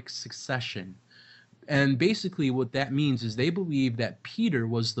apostolic succession. And basically what that means is they believe that Peter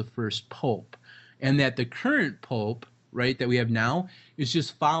was the first pope, and that the current pope, right, that we have now, is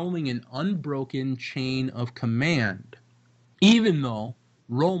just following an unbroken chain of command, even though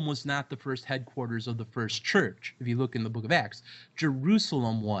Rome was not the first headquarters of the first church. If you look in the book of Acts,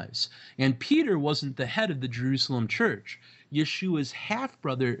 Jerusalem was. And Peter wasn't the head of the Jerusalem church. Yeshua's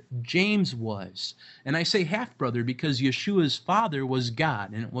half-brother James was. And I say half-brother because Yeshua's father was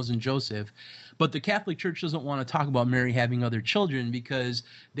God, and it wasn't Joseph. But the Catholic Church doesn't want to talk about Mary having other children because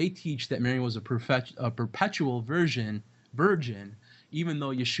they teach that Mary was a perpetual virgin, even though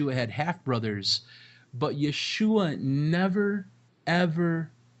Yeshua had half-brothers. But Yeshua never,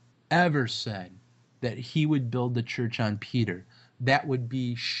 ever, ever said that he would build the church on Peter. That would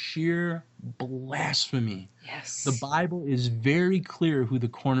be sheer blasphemy. Yes. The Bible is very clear who the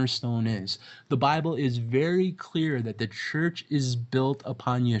cornerstone is. The Bible is very clear that the church is built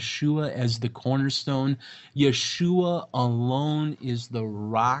upon Yeshua as the cornerstone. Yeshua alone is the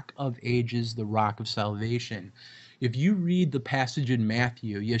rock of ages, the rock of salvation. If you read the passage in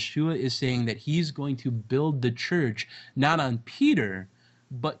Matthew, Yeshua is saying that he's going to build the church not on Peter,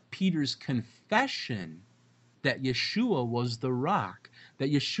 but Peter's confession that Yeshua was the rock,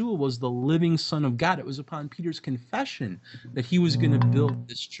 that Yeshua was the living Son of God. It was upon Peter's confession that he was going to build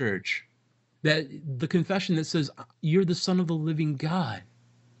this church. That the confession that says, you're the Son of the living God.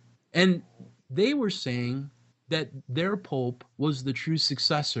 And they were saying that their Pope was the true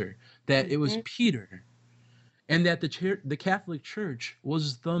successor, that it was Peter. And that the Catholic Church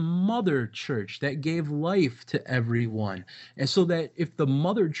was the mother church that gave life to everyone. And so that if the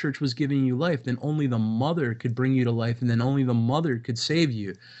mother church was giving you life, then only the mother could bring you to life, and then only the mother could save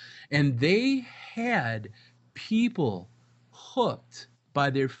you. And they had people hooked by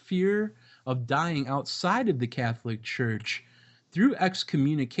their fear of dying outside of the Catholic Church through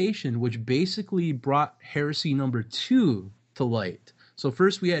excommunication, which basically brought heresy number 2 to light. So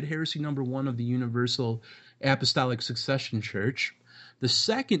first we had heresy number 1 of the Universal Apostolic Succession Church. The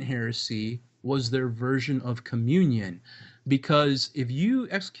second heresy was their version of communion, because if you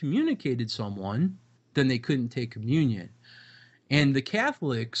excommunicated someone, then they couldn't take communion. And the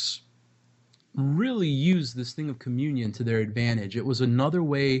Catholics really used this thing of communion to their advantage. It was another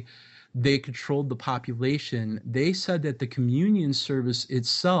way they controlled the population. They said that the communion service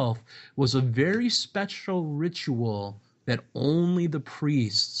itself was a very special ritual that only the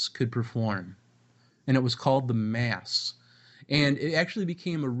priests could perform. And it was called the Mass. And it actually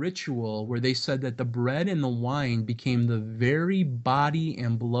became a ritual where they said that the bread and the wine became the very body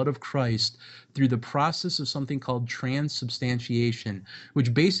and blood of Christ through the process of something called transubstantiation,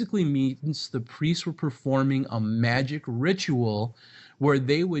 which basically means the priests were performing a magic ritual where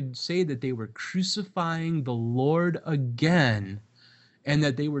they would say that they were crucifying the Lord again, and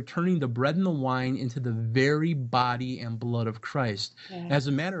that they were turning the bread and the wine into the very body and blood of Christ. Yeah. As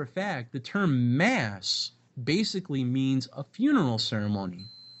a matter of fact, the term Mass basically means a funeral ceremony,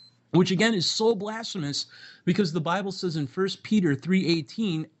 which again is so blasphemous because the Bible says in 1 Peter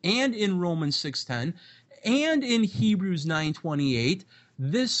 3:18 and in Romans 6:10 and in Hebrews 9:28,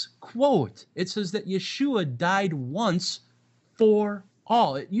 this quote, it says that Yeshua died once for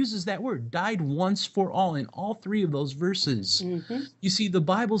all. It uses that word, died once for all, in all 3 of those verses. You see, the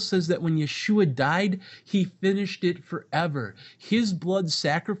Bible says that when Yeshua died, he finished it forever. His blood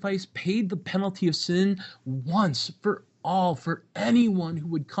sacrifice paid the penalty of sin once for all, for anyone who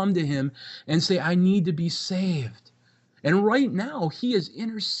would come to him and say, I need to be saved. And right now, he is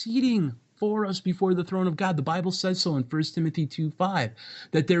interceding for us before the throne of God. The Bible says so in 1 Timothy 2:5,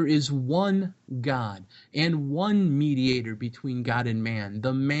 that there is one God and one mediator between God and man,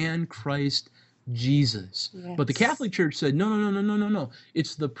 the man Christ Jesus. Yes. But the Catholic Church said, no.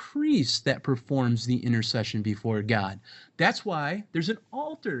 It's the priest that performs the intercession before God. That's why there's an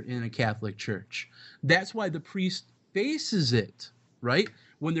altar in a Catholic church. That's why the priest faces it, right?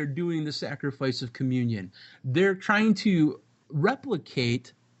 When they're doing the sacrifice of communion. They're trying to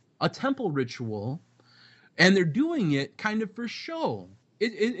replicate a temple ritual, and they're doing it kind of for show.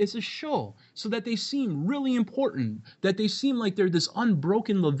 It's a show so that they seem really important, that they seem like they're this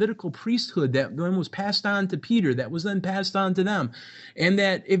unbroken Levitical priesthood that then was passed on to Peter, that was then passed on to them, and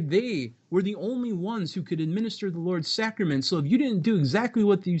that if they were the only ones who could administer the Lord's sacrament, so if you didn't do exactly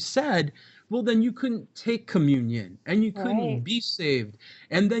what you said, well, then you couldn't take communion, and you couldn't be saved,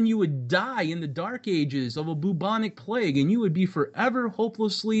 and then you would die in the dark ages of a bubonic plague, and you would be forever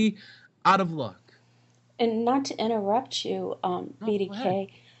hopelessly out of luck. And not to interrupt you,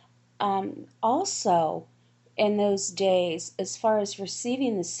 BDK, also in those days, as far as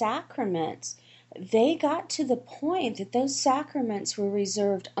receiving the sacraments, they got to the point that those sacraments were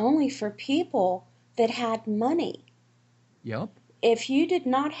reserved only for people that had money. Yep. If you did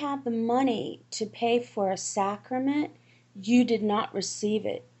not have the money to pay for a sacrament, you did not receive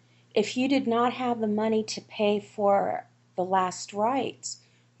it. If you did not have the money to pay for the last rites,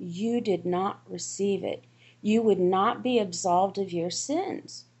 you did not receive it. You would not be absolved of your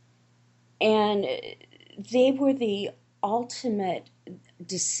sins. And they were the ultimate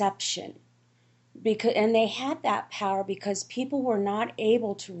deception. And they had that power because people were not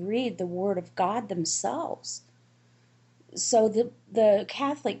able to read the Word of God themselves. So the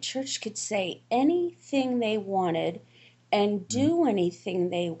Catholic Church could say anything they wanted and do anything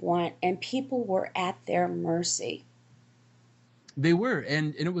they want, and people were at their mercy. They were,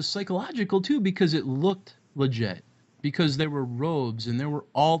 and it was psychological too, because it looked legit. Because there were robes and there were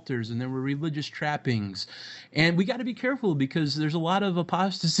altars and there were religious trappings. And we got to be careful, because there's a lot of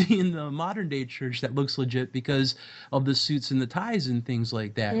apostasy in the modern day church that looks legit because of the suits and the ties and things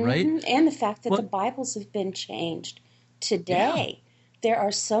like that, right? And the fact that the But Bibles have been changed yeah, today. There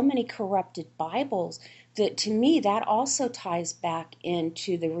are so many corrupted Bibles that, to me, that also ties back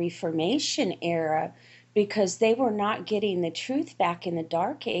into the Reformation era, because they were not getting the truth back in the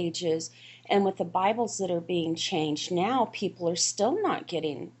Dark Ages. And with the Bibles that are being changed now, people are still not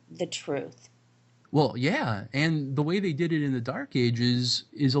getting the truth. well, yeah, and the way they did it in the Dark Ages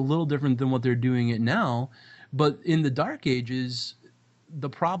is a little different than what they're doing it now. But in the Dark Ages, the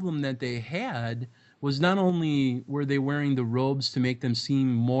problem that they had was not only were they wearing the robes to make them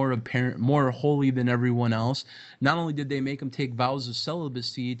seem more apparent, more holy than everyone else, not only did they make them take vows of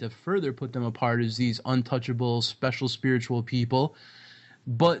celibacy to further put them apart as these untouchable, special spiritual people,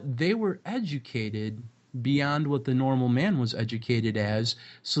 but they were educated beyond what the normal man was educated as,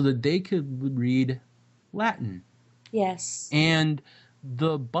 so that they could read Latin. Yes. And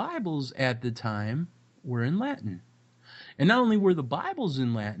the Bibles at the time were in Latin. And not only were the Bibles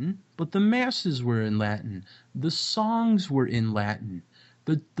in Latin, but the masses were in Latin. The songs were in Latin.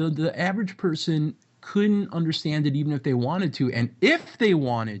 The average person couldn't understand it even if they wanted to. And if they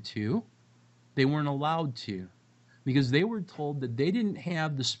wanted to, they weren't allowed to, because they were told that they didn't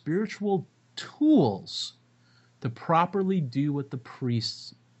have the spiritual tools to properly do what the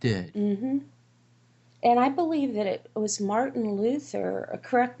priests did. And I believe that it was Martin Luther,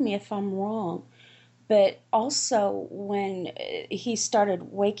 correct me if I'm wrong, but also when he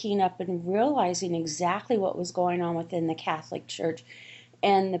started waking up and realizing exactly what was going on within the Catholic Church,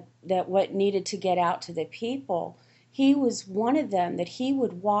 and that what needed to get out to the people, he was one of them, that he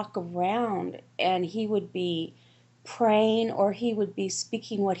would walk around and he would be praying, or he would be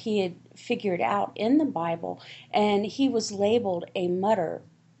speaking what he had figured out in the Bible, and he was labeled a mutter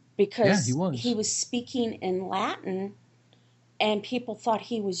Yeah, he because he was. was speaking in Latin, and people thought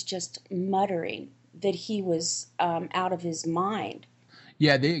he was just muttering, that he was out of his mind.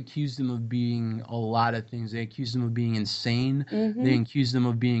 Yeah, they accused him of being a lot of things. They accused him of being insane. They accused him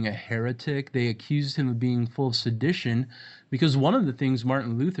of being a heretic. They accused him of being full of sedition, because one of the things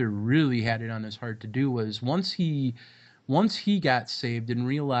Martin Luther really had it on his heart to do was, once he got saved and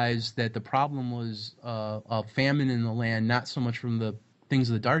realized that the problem was a famine in the land, not so much from the things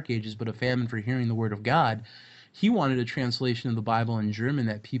of the Dark Ages, but a famine for hearing the Word of God, he wanted a translation of the Bible in German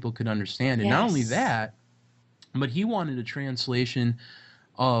that people could understand. And not only Yes. that, but he wanted a translation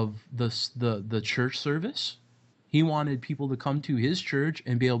of the church service. He wanted people to come to his church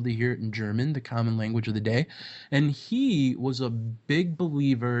and be able to hear it in German, the common language of the day. And he was a big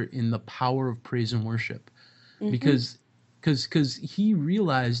believer in the power of praise and worship, because he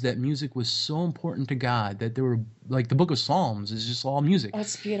realized that music was so important to God, that there were, like, the book of Psalms is just all music.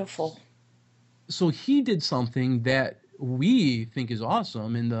 That's beautiful. So he did something that we think is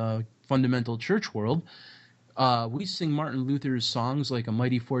awesome in the fundamental church world. We sing Martin Luther's songs like "A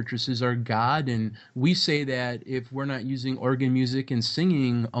Mighty Fortress Is Our God," and we say that if we're not using organ music and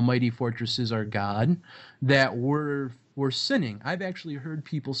singing "A Mighty Fortress Is Our God," that we're sinning. I've actually heard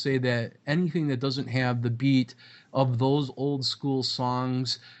people say that anything that doesn't have the beat of those old school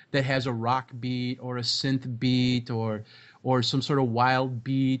songs, that has a rock beat or a synth beat or some sort of wild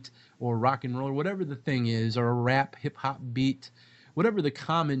beat or rock and roll or whatever the thing is, or a rap hip hop beat, whatever the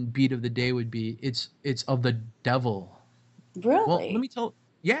common beat of the day would be, it's of the devil. Well, Really? let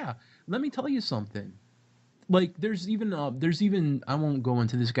me tell you something. Like, there's even I won't go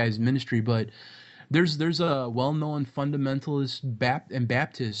into this guy's ministry, but there's a well-known fundamentalist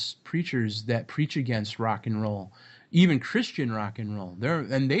Baptist preachers that preach against rock and roll, even Christian rock and roll.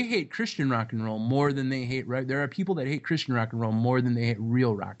 They hate Christian rock and roll more than they hate, right? There are people that hate Christian rock and roll more than they hate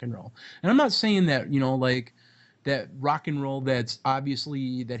real rock and roll. And I'm not saying that, like, that rock and roll that's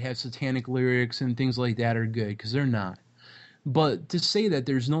obviously, that has satanic lyrics and things like that are good, because they're not. But to say that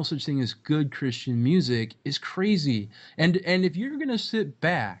there's no such thing as good Christian music is crazy. And if you're going to sit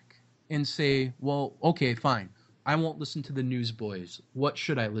back and say, well, okay, fine, I won't listen to the Newsboys, what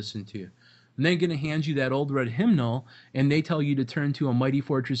should I listen to? And they're going to hand you that old red hymnal, and they tell you to turn to A Mighty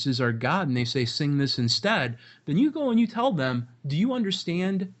Fortress Is Our God, and they say, sing this instead. Then you go and you tell them, do you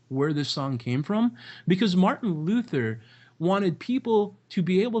understand where this song came from? Because Martin Luther wanted people to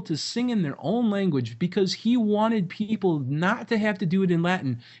be able to sing in their own language because he wanted people not to have to do it in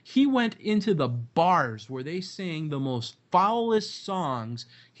Latin. He went into the bars where they sang the most foulest songs.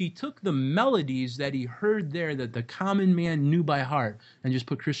 He took the melodies that he heard there that the common man knew by heart and just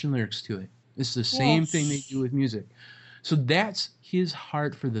put Christian lyrics to it. It's the same thing they do with music. So that's his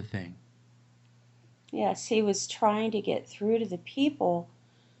heart for the thing. Yes, he was trying to get through to the people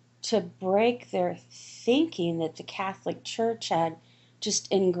to break their thinking that the Catholic Church had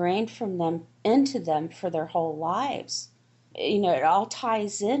just ingrained from them into them for their whole lives. It all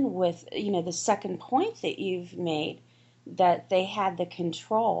ties in with, the second point that you've made, that they had the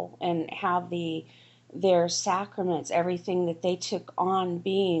control and how their sacraments, everything that they took on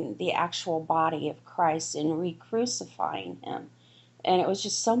being the actual body of Christ and re-crucifying him. And it was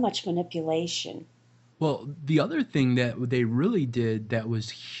just so much manipulation. Well, the other thing that they really did that was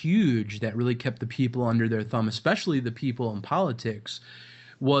huge, that really kept the people under their thumb, especially the people in politics,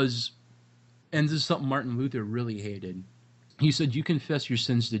 was, and this is something Martin Luther really hated, he said, you confess your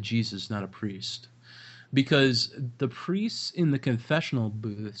sins to Jesus, not a priest. Because the priests in the confessional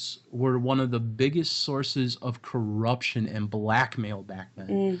booths were one of the biggest sources of corruption and blackmail back then.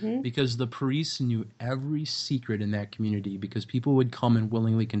 Mm-hmm. Because the priests knew every secret in that community, because people would come and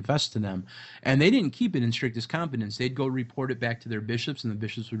willingly confess to them. And they didn't keep it in strictest confidence. They'd go report it back to their bishops, and the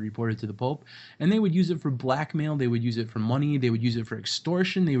bishops would report it to the Pope. And they would use it for blackmail. They would use it for money. They would use it for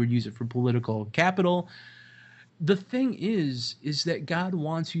extortion. They would use it for political capital. The thing is that God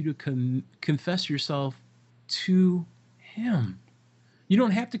wants you to confess yourself to him. You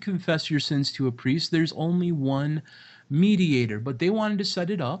don't have to confess your sins to a priest. There's only one mediator. But they wanted to set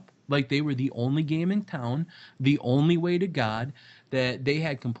it up like they were the only game in town, the only way to God, that they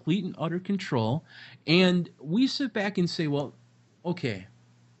had complete and utter control. And we sit back and say, well, okay,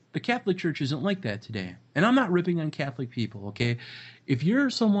 the Catholic Church isn't like that today. And I'm not ripping on Catholic people, okay? If you're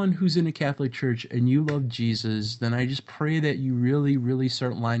someone who's in a Catholic Church and you love Jesus, then I just pray that you really, really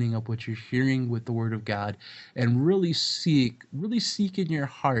start lining up what you're hearing with the Word of God and really seek in your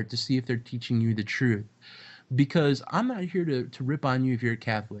heart to see if they're teaching you the truth. Because I'm not here to rip on you if you're a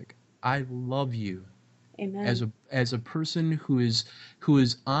Catholic. I love you. Amen. As a person who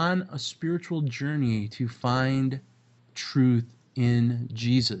is on a spiritual journey to find truth in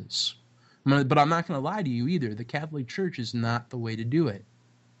Jesus. But I'm not going to lie to you either. The Catholic Church is not the way to do it.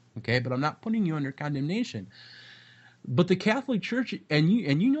 Okay? But I'm not putting you under condemnation. But the Catholic Church, and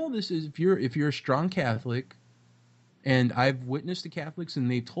you know this, is if you're a strong Catholic, and I've witnessed the Catholics, and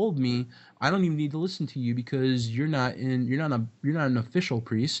they told me, I don't even need to listen to you because you're not an official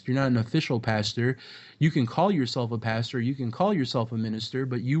priest, you're not an official pastor. You can call yourself a pastor, you can call yourself a minister,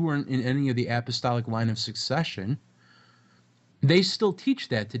 but you weren't in any of the apostolic line of succession. They still teach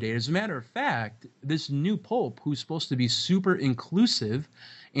that today. As a matter of fact, this new pope, who's supposed to be super inclusive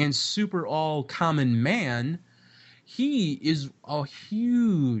and super all common man, he is a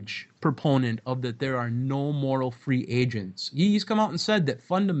huge proponent of that there are no moral free agents. He's come out and said that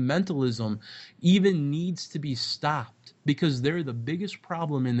fundamentalism even needs to be stopped because they're the biggest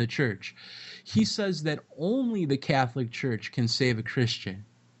problem in the church. He says that only the Catholic Church can save a Christian.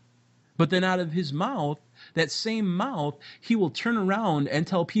 But then out of his mouth, that same mouth, he will turn around and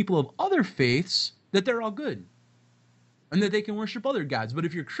tell people of other faiths that they're all good and that they can worship other gods. But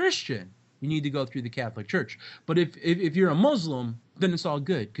if you're Christian, you need to go through the Catholic Church. But if you're a Muslim, then it's all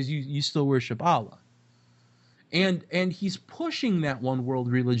good because you still worship Allah. And he's pushing that one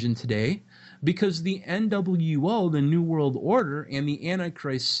world religion today because the NWO, the New World Order, and the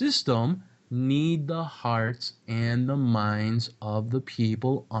Antichrist system need the hearts and the minds of the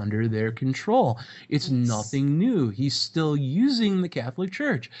people under their control. It's nothing new. He's still using the Catholic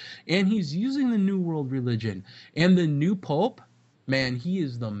Church, and he's using the New World religion. And the new Pope, man, he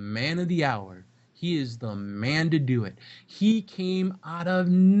is the man of the hour. He is the man to do it. He came out of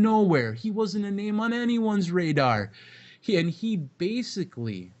nowhere. He wasn't a name on anyone's radar. He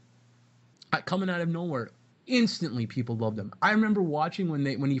basically, coming out of nowhere, instantly people loved him. I remember watching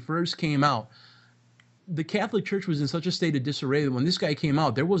when he first came out. The Catholic Church was in such a state of disarray that when this guy came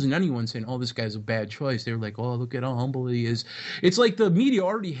out, there wasn't anyone saying, oh, this guy's a bad choice. They were like, oh, look at how humble he is. It's like the media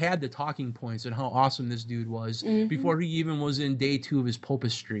already had the talking points and how awesome this dude was before he even was in day 2 of his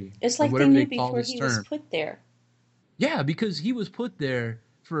popistry. It's like they knew before he was put there. Yeah, because he was put there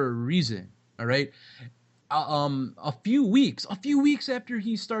for a reason, all right? A few weeks after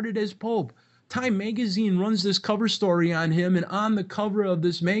he started as Pope, Time magazine runs this cover story on him, and on the cover of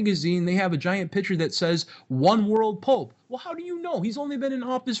this magazine, they have a giant picture that says "One World Pope." Well, how do you know? He's only been in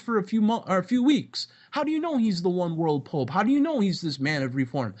office for a few months or a few weeks. How do you know he's the one world pope? How do you know he's this man of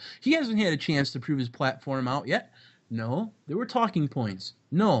reform? He hasn't had a chance to prove his platform out yet. No, there were talking points.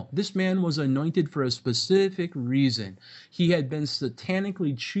 No, this man was anointed for a specific reason. He had been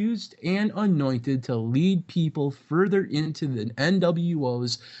satanically chosen and anointed to lead people further into the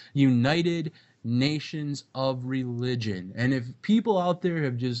NWO's United Nations of Religion. And if people out there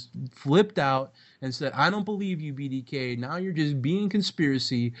have just flipped out and said, I don't believe you, BDK, now you're just being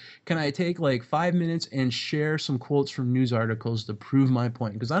conspiracy, can I take like 5 minutes and share some quotes from news articles to prove my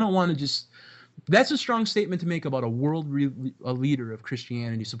point? Because I don't want to just... That's a strong statement to make about a leader of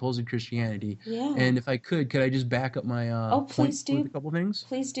Christianity, supposed Christianity. Yeah. And if I could I just back up my please point do. with a couple things?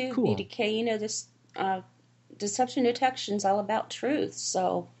 Please do, cool. BDK. You know, this deception detection is all about truth,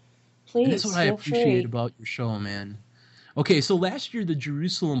 so please and that's what I appreciate free. about your show, man. Okay, so last year the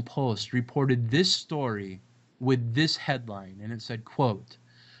Jerusalem Post reported this story with this headline, and it said, quote,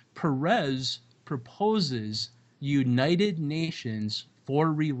 Perez proposes United Nations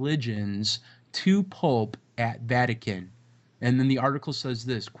for Religions to Pope at Vatican. And then the article says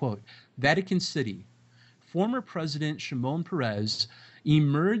this, quote, Vatican City. Former President Shimon Peres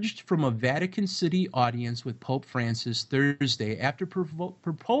emerged from a Vatican City audience with Pope Francis Thursday after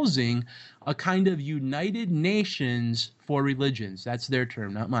proposing a kind of United Nations for Religions. That's their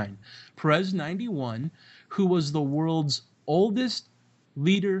term, not mine. Peres, 91, who was the world's oldest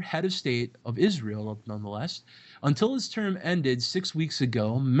leader, head of state of Israel, nonetheless, until his term ended 6 weeks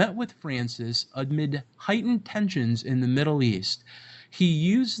ago, met with Francis amid heightened tensions in the Middle East. He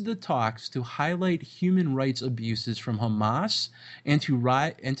used the talks to highlight human rights abuses from Hamas and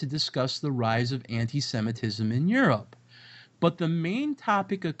to discuss the rise of anti-Semitism in Europe. But the main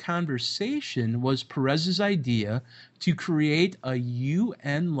topic of conversation was Perez's idea to create a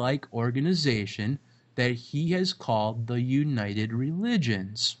UN-like organization that he has called the United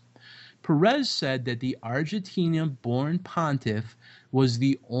Religions. Perez said that the Argentina-born pontiff was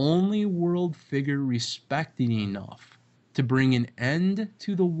the only world figure respected enough to bring an end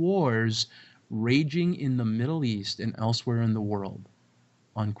to the wars raging in the Middle East and elsewhere in the world,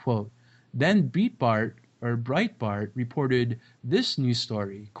 unquote. Then Breitbart reported this news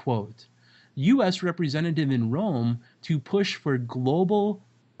story, quote, U.S. representative in Rome to push for global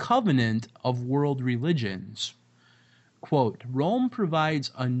covenant of world religions. Quote, Rome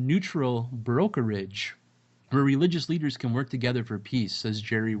provides a neutral brokerage where religious leaders can work together for peace, says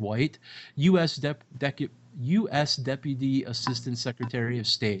Jerry White, U.S. Deputy Assistant Secretary of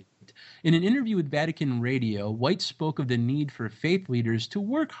State. In an interview with Vatican Radio, White spoke of the need for faith leaders to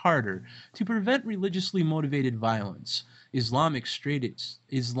work harder to prevent religiously motivated violence. Islamic State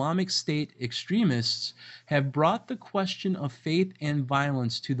extremists have brought the question of faith and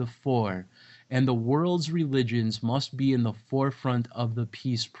violence to the fore, and the world's religions must be in the forefront of the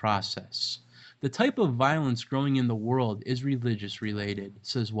peace process. The type of violence growing in the world is religious related,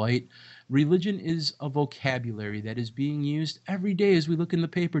 says White. Religion is a vocabulary that is being used every day as we look in the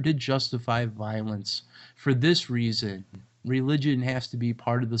paper to justify violence. For this reason, religion has to be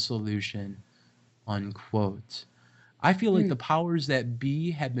part of the solution, unquote. I feel like the powers that be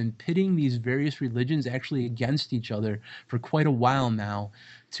have been pitting these various religions actually against each other for quite a while now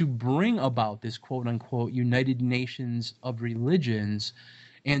to bring about this quote-unquote United Nations of Religions.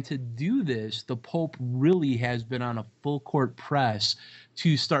 And to do this, the Pope really has been on a full-court press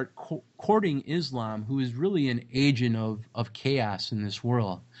to start courting Islam, who is really an agent of chaos in this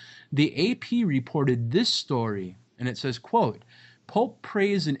world. The AP reported this story, and it says, quote, Pope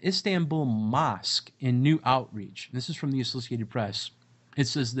prays an Istanbul mosque in new outreach. This is from the Associated Press. It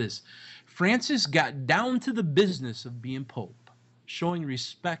says this, Francis got down to the business of being Pope, showing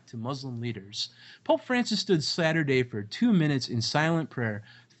respect to Muslim leaders. Pope Francis stood Saturday for 2 minutes in silent prayer,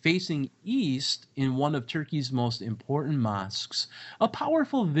 facing east in one of Turkey's most important mosques, a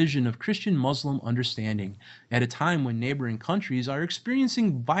powerful vision of Christian-Muslim understanding at a time when neighboring countries are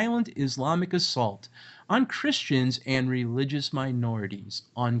experiencing violent Islamic assault on Christians and religious minorities,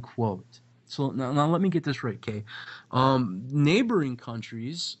 unquote. So now let me get this right, Kay. Neighboring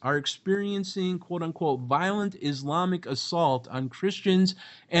countries are experiencing, quote-unquote, violent Islamic assault on Christians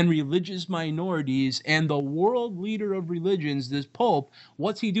and religious minorities, and the world leader of religions, this Pope,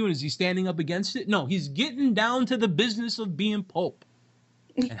 what's he doing? Is he standing up against it? No, he's getting down to the business of being Pope.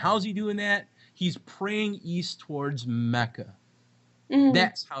 And how's he doing that? He's praying east towards Mecca.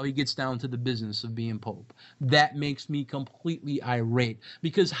 That's how he gets down to the business of being Pope. That makes me completely irate,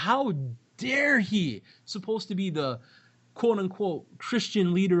 because how dare he, supposed to be the quote-unquote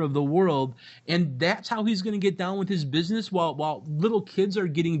Christian leader of the world, and that's how he's going to get down with his business while little kids are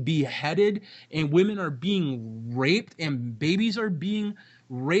getting beheaded and women are being raped and babies are being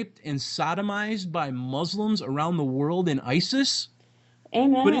raped and sodomized by Muslims around the world and ISIS. But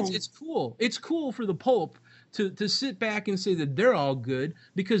Amen. it's cool. It's cool for the Pope to sit back and say that they're all good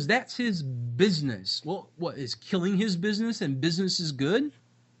because that's his business. Well, what is killing his business and business is good?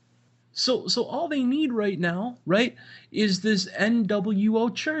 So all they need right now, right, is this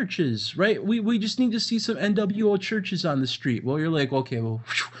NWO churches, right? We just need to see some NWO churches on the street. Well, you're like, okay, well,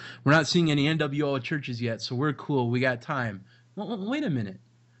 we're not seeing any NWO churches yet, so we're cool. We got time. Well, wait a minute.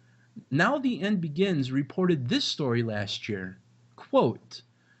 Now the End Begins reported this story last year. Quote,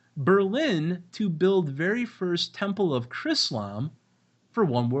 Berlin to build very first temple of Chrislam for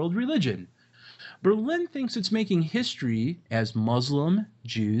one world religion. Berlin thinks it's making history as Muslim,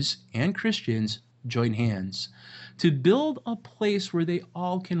 Jews, and Christians join hands to build a place where they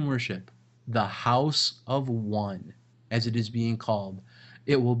all can worship, the House of One, as it is being called.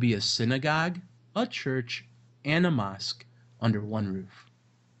 It will be a synagogue, a church, and a mosque under one roof.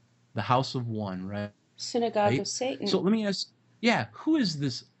 The House of One, right? Synagogue of Satan. So let me ask, yeah, who is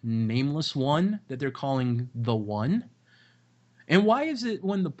this nameless one that they're calling the One? And why is it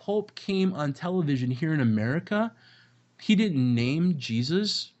when the Pope came on television here in America, he didn't name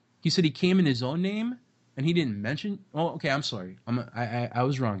Jesus? He said he came in his own name, and he didn't mention. Oh, okay, I'm sorry. I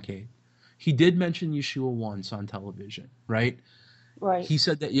was wrong, Kate. He did mention Yeshua once on television, right? Right. He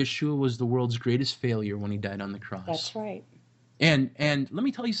said that Yeshua was the world's greatest failure when he died on the cross. That's right. And let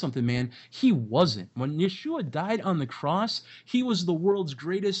me tell you something, man. He wasn't. When Yeshua died on the cross, he was the world's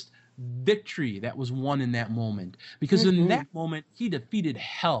greatest victory that was won in that moment. Because in that moment, he defeated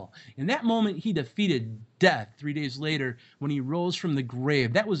hell. In that moment, he defeated death 3 days later when he rose from the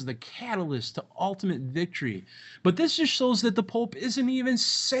grave. That was the catalyst to ultimate victory. But this just shows that the Pope isn't even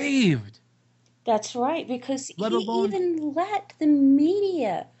saved. That's right, because Let he alone... even let the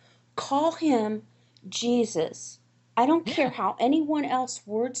media call him Jesus. I don't care how anyone else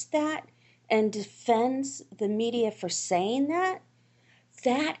words that and defends the media for saying that.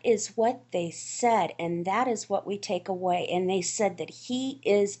 That is what they said, and that is what we take away. And they said that he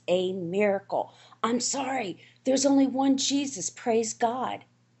is a miracle. I'm sorry, there's only one Jesus, praise God.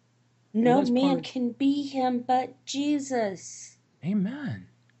 No man can be him but Jesus. Amen.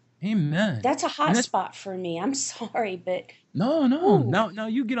 Amen. That's a hot spot for me. I'm sorry, but... No. Now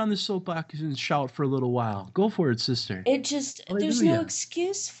you get on the soapbox and shout for a little while. Go for it, sister. It just... Hallelujah. There's no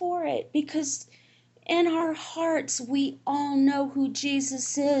excuse for it, because... in our hearts, we all know who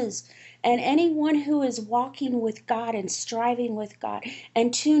Jesus is. And anyone who is walking with God and striving with God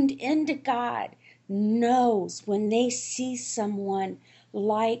and tuned into God knows when they see someone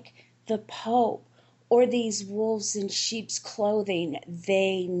like the Pope or these wolves in sheep's clothing,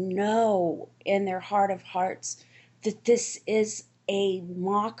 they know in their heart of hearts that this is a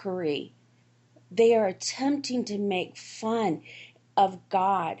mockery. They are attempting to make fun of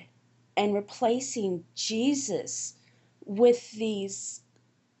God and replacing Jesus with these,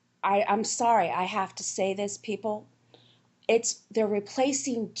 I'm sorry, I have to say this, people. They're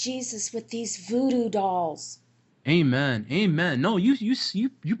replacing Jesus with these voodoo dolls. Amen. No,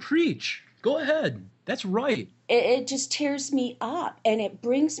 you preach. Go ahead. That's right. It just tears me up, and it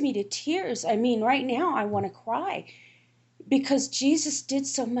brings me to tears. I mean, right now I want to cry because Jesus did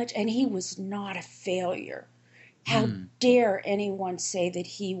so much, and he was not a failure. How dare anyone say that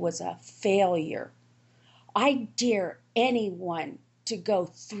he was a failure? I dare anyone to go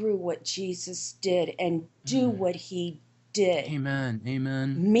through what Jesus did and do what he did. Amen.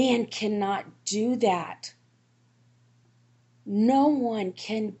 Man cannot do that. No one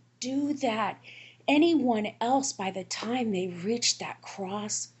can do that. Anyone else, by the time they reached that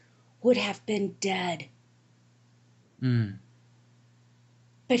cross, would have been dead.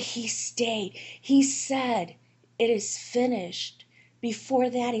 But he stayed. He said, "It is finished." Before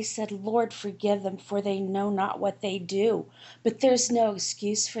that, he said, "Lord, forgive them, for they know not what they do." But there's no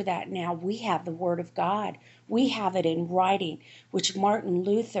excuse for that now. We have the Word of God. We have it in writing, which Martin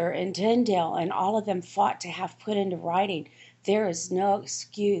Luther and Tyndale and all of them fought to have put into writing. There is no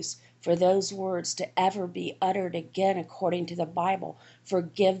excuse for those words to ever be uttered again according to the Bible.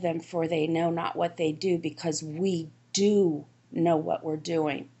 Forgive them, for they know not what they do, because we do know what we're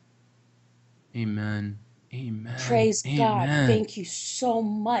doing. Amen. Praise God. Thank you so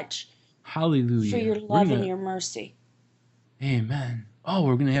much. Hallelujah. For your love and your mercy. Amen. Oh,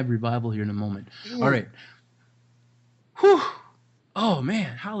 we're going to have revival here in a moment. All right. Whew. Oh,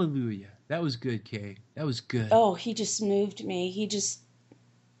 man. Hallelujah. That was good, Kay. That was good. Oh, he just moved me.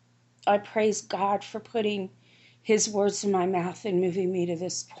 I praise God for putting his words in my mouth and moving me to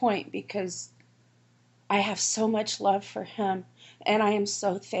this point, because I have so much love for him, and I am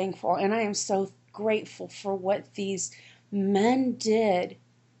so thankful, and I am so grateful for what these men did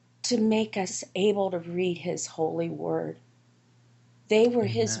to make us able to read his holy word. They were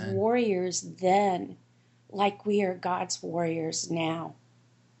his Amen. warriors then, like we are God's warriors now.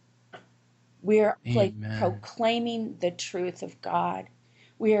 We are proclaiming the truth of God.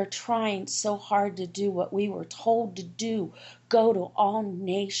 We are trying so hard to do what we were told to do, go to all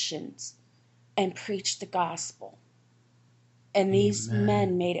nations and preach the gospel. And these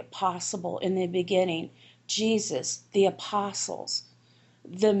men made it possible in the beginning. Jesus, the apostles,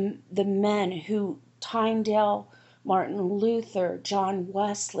 the men who, Tyndale, Martin Luther, John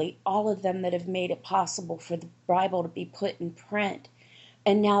Wesley, all of them that have made it possible for the Bible to be put in print.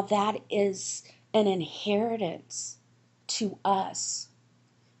 And now that is an inheritance to us.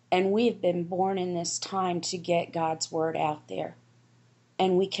 And we have been born in this time to get God's word out there.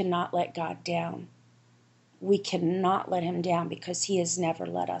 And we cannot let God down. We cannot let him down, because he has never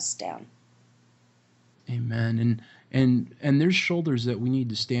let us down. Amen. And there's shoulders that we need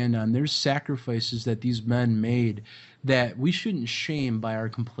to stand on. There's sacrifices that these men made that we shouldn't shame by our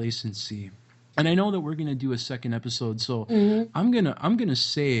complacency. And I know that we're going to do a second episode, so I'm gonna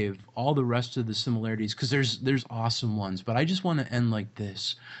save all the rest of the similarities, because there's awesome ones. But I just want to end like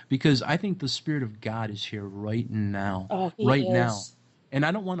this, because I think the Spirit of God is here right now. Oh, he right is. now. And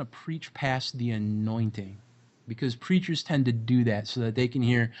I don't want to preach past the anointing, because preachers tend to do that so that they can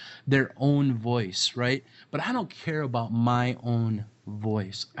hear their own voice, right? But I don't care about my own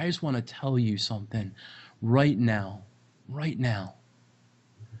voice. I just want to tell you something right now.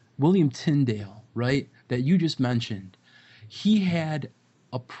 William Tyndale, right, that you just mentioned, he had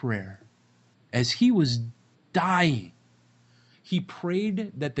a prayer. As he was dying, he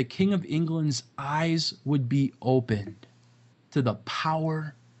prayed that the King of England's eyes would be opened to the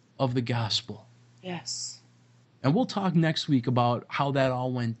power of the gospel. Yes. And we'll talk next week about how that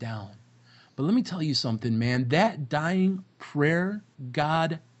all went down. But let me tell you something, man. That dying prayer,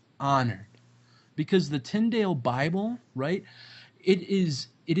 God honored. Because the Tyndale Bible, right, it is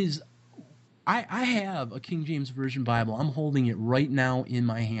I have a King James Version Bible. I'm holding it right now in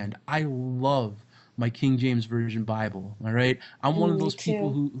my hand. I love my King James Version Bible, all right? I'm one of those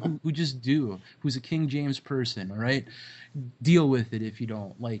people who just who's a King James person, all right? Deal with it if you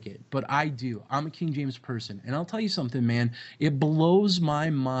don't like it, but I do. I'm a King James person, and I'll tell you something, man. It blows my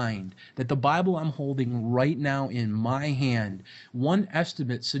mind that the Bible I'm holding right now in my hand, one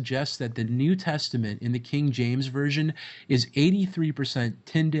estimate suggests that the New Testament in the King James Version is 83%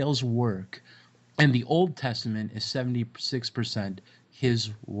 Tyndale's work, and the Old Testament is 76% his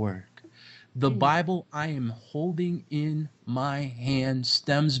work. The Bible I am holding in my hand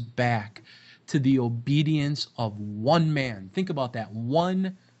stems back to the obedience of one man. Think about that.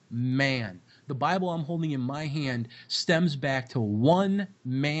 One man. The Bible I'm holding in my hand stems back to one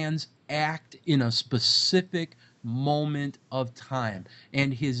man's act in a specific moment of time,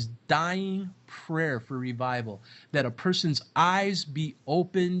 and his dying prayer for revival, that a person's eyes be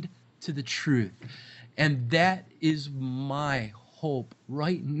opened to the truth. And that is my hope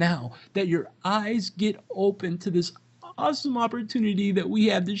right now, that your eyes get open to this awesome opportunity that we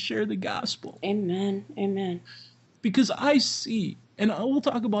have to share the gospel. Amen. Amen. Because I see, and I will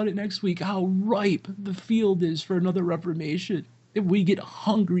talk about it next week, how ripe the field is for another Reformation if we get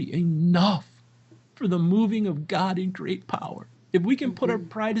hungry enough for the moving of God in great power. If we can put our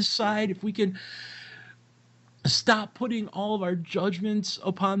pride aside, if we can stop putting all of our judgments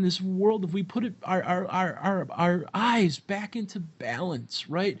upon this world, if we put our eyes back into balance,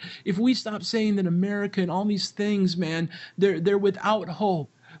 right? If we stop saying that America and all these things, man, they're without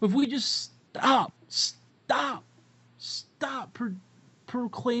hope. If we just stop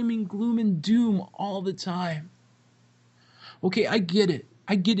proclaiming gloom and doom all the time. Okay, I get it.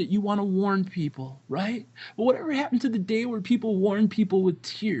 You want to warn people, right? But whatever happened to the day where people warn people with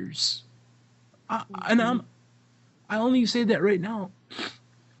tears? I only say that right now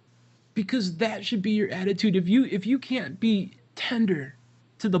because that should be your attitude. If you can't be tender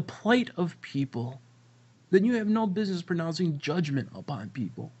to the plight of people, then you have no business pronouncing judgment upon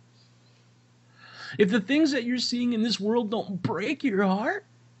people. If the things that you're seeing in this world don't break your heart,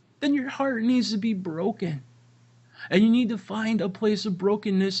 then your heart needs to be broken. And you need to find a place of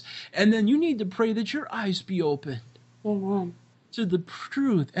brokenness, and then you need to pray that your eyes be opened to the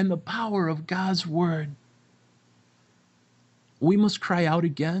truth and the power of God's word. We must cry out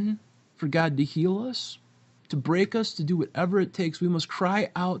again for God to heal us, to break us, to do whatever it takes. We must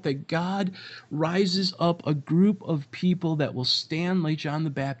cry out that God rises up a group of people that will stand like John the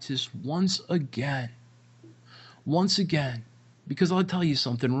Baptist once again. once again, because I'll tell you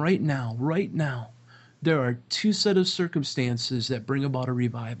something right now, there are two set of circumstances that bring about a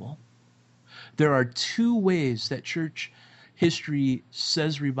revival. There are two ways that church history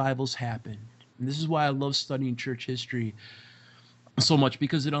says revivals happen. And this is why I love studying church history so much,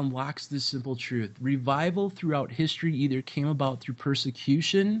 because it unlocks this simple truth. Revival throughout history either came about through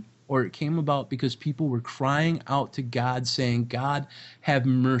persecution, or it came about because people were crying out to God saying, God, have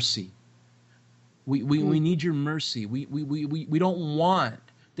mercy. We need your mercy. We don't want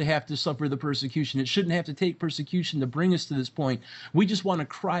to have to suffer the persecution. It shouldn't have to take persecution to bring us to this point. We just want to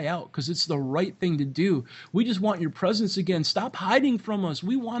cry out because it's the right thing to do. We just want your presence again. Stop hiding from us.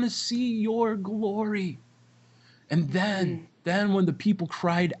 We want to see your glory. And then when the people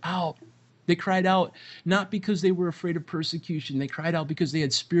cried out, they cried out not because they were afraid of persecution. They cried out because they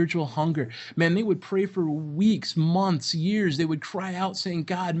had spiritual hunger. Man, they would pray for weeks, months, years. They would cry out saying,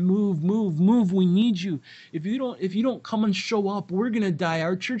 God, move, move, move. We need you. If you don't come and show up, we're going to die.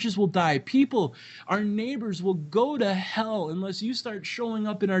 Our churches will die. People, our neighbors will go to hell unless you start showing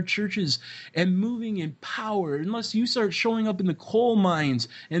up in our churches and moving in power, unless you start showing up in the coal mines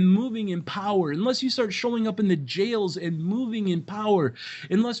and moving in power, unless you start showing up in the jails and moving in power,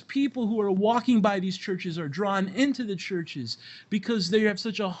 unless people who are walking by these churches are drawn into the churches because they have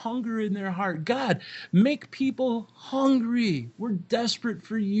such a hunger in their heart. God, make people hungry. We're desperate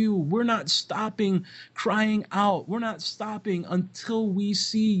for you. We're not stopping crying out. We're not stopping until we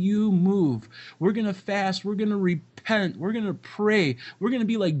see you move. We're going to fast. We're going to repent. We're going to pray. We're going to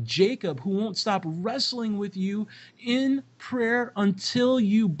be like Jacob, who won't stop wrestling with you in prayer until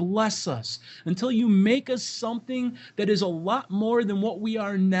you bless us, until you make us something that is a lot more than what we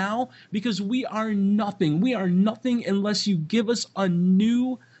are now, because we are nothing. We are nothing unless you give us a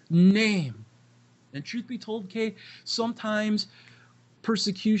new name. And truth be told, Kay, sometimes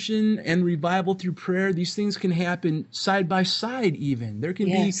persecution and revival through prayer, these things can happen side by side even. There can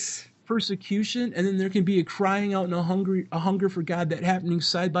be persecution, and then there can be a crying out and a hunger for God that happening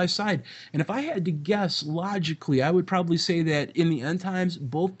side by side. And if I had to guess logically, I would probably say that in the end times,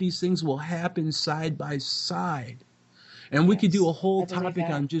 both these things will happen side by side. And we could do a whole topic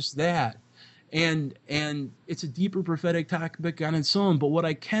on just that. And it's a deeper prophetic topic on its own. But what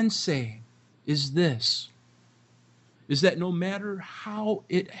I can say is this, is that no matter how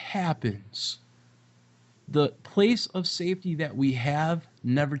it happens, the place of safety that we have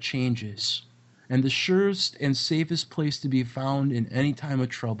never changes. And the surest and safest place to be found in any time of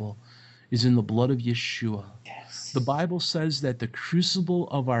trouble is in the blood of Yeshua. Yes. The Bible says that the crucible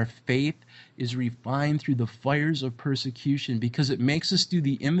of our faith is refined through the fires of persecution, because it makes us do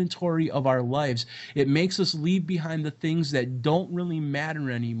the inventory of our lives. It makes us leave behind the things that don't really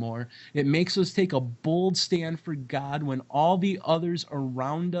matter anymore. It makes us take a bold stand for God when all the others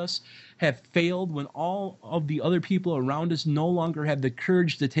around us have failed, when all of the other people around us no longer have the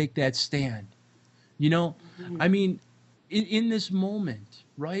courage to take that stand. You know, I mean, in this moment,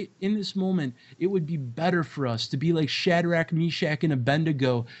 right? In this moment, it would be better for us to be like Shadrach, Meshach, and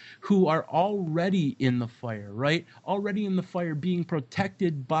Abednego, who are already in the fire, right? Already in the fire, being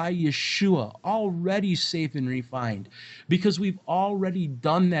protected by Yeshua, already safe and refined, because we've already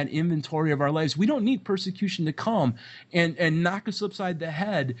done that inventory of our lives. We don't need persecution to come and knock us upside the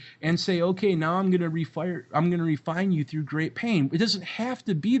head and say, okay, now I'm going to refine you through great pain. It doesn't have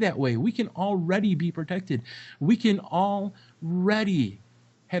to be that way. We can already be protected. We can already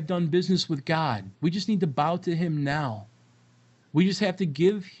have done business with God. We just need to bow to him now. We just have to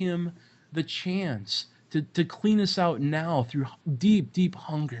give him the chance to clean us out now through deep, deep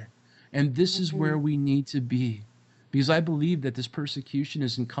hunger. And this is where we need to be. Because I believe that this persecution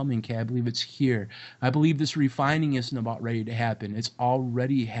isn't coming, Kay. I believe it's here. I believe this refining isn't about ready to happen. It's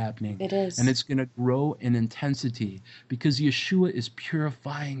already happening. It is. And it's going to grow in intensity, because Yeshua is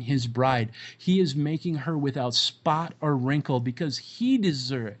purifying his bride. He is making her without spot or wrinkle, because he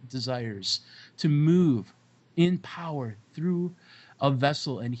desires to move in power through a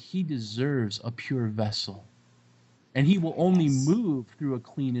vessel, and he deserves a pure vessel. And he will only move through a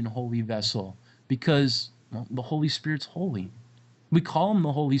clean and holy vessel, because the Holy Spirit's holy. We call him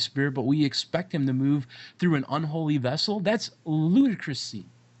the Holy Spirit, but we expect him to move through an unholy vessel. That's ludicrousy.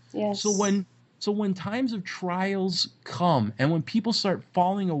 Yes. So when times of trials come, and when people start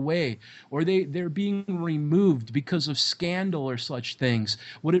falling away, or they're being removed because of scandal or such things,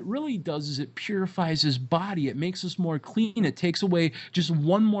 what it really does is it purifies his body. It makes us more clean. It takes away just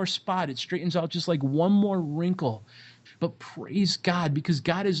one more spot. It straightens out just like one more wrinkle. But praise God, because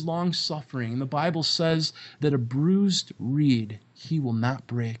God is long-suffering. And the Bible says that a bruised reed he will not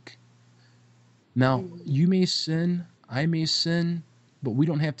break. Now, you may sin, I may sin, but we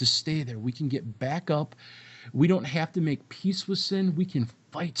don't have to stay there. We can get back up We don't have to make peace with sin. We can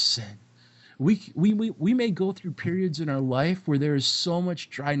fight sin. We may go through periods in our life where there is so much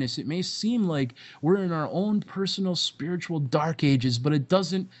dryness. It may seem like we're in our own personal spiritual dark ages, but it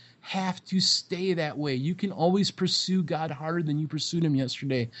doesn't have to stay that way. You can always pursue God harder than you pursued him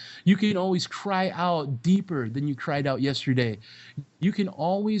yesterday. You can always cry out deeper than you cried out yesterday. You can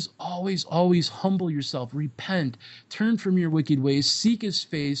always, always, always humble yourself, repent, turn from your wicked ways, seek his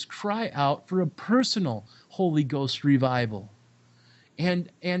face, cry out for a personal Holy Ghost revival.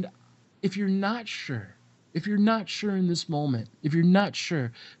 And if you're not sure in this moment, if you're not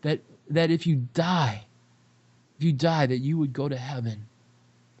sure that if you die that you would go to heaven,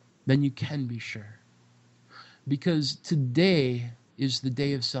 then you can be sure. Because today is the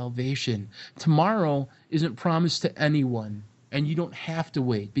day of salvation. Tomorrow isn't promised to anyone, and you don't have to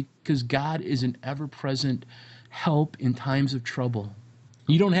wait, because God is an ever-present help in times of trouble.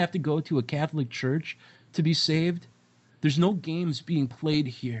 You don't have to go to a Catholic church to be saved. There's no games being played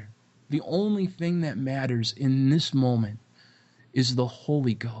here. The only thing that matters in this moment is the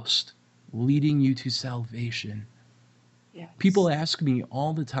Holy Ghost leading you to salvation. Yes. People ask me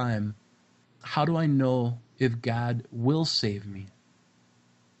all the time, how do I know if God will save me?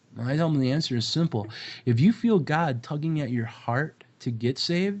 And I tell them the answer is simple. If you feel God tugging at your heart to get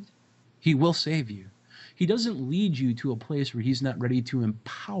saved, he will save you. He doesn't lead you to a place where he's not ready to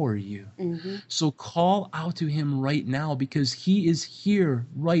empower you. Mm-hmm. So call out to him right now, because he is here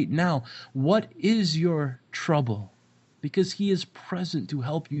right now. What is your trouble? Because he is present to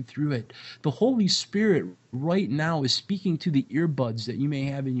help you through it. The Holy Spirit right now is speaking to the earbuds that you may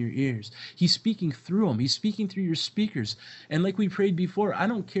have in your ears. He's speaking through them. He's speaking through your speakers. And like we prayed before, I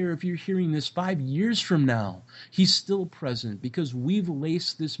don't care if you're hearing this 5 years from now. He's still present, because we've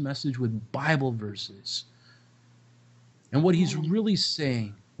laced this message with Bible verses. And what he's really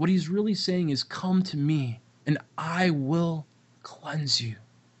saying is, come to me and I will cleanse you.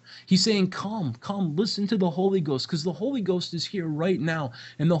 He's saying, come, listen to the Holy Ghost, because the Holy Ghost is here right now,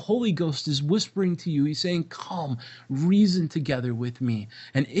 and the Holy Ghost is whispering to you. He's saying, come, reason together with me.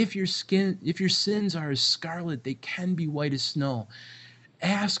 And if your sins are as scarlet, they can be white as snow.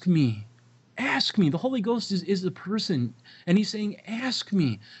 Ask me. The Holy Ghost is the person, and he's saying, ask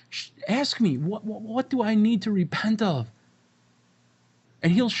me, what do I need to repent of?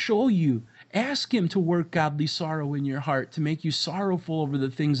 And he'll show you. Ask him to work godly sorrow in your heart, to make you sorrowful over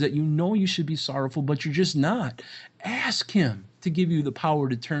the things that you know you should be sorrowful, but you're just not. Ask him to give you the power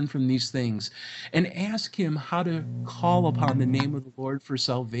to turn from these things. And ask him how to call upon the name of the Lord for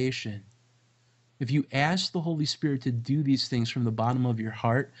salvation. If you ask the Holy Spirit to do these things from the bottom of your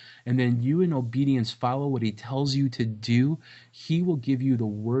heart, and then you in obedience follow what he tells you to do, he will give you the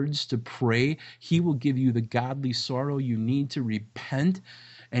words to pray. He will give you the godly sorrow you need to repent,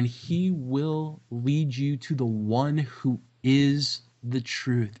 and he will lead you to the one who is the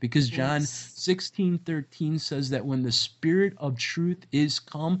truth. Because John 16:13 says that when the Spirit of truth is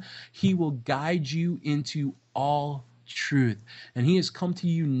come, he will guide you into all truth. And he has come to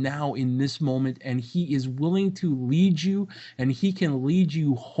you now in this moment, and he is willing to lead you, and he can lead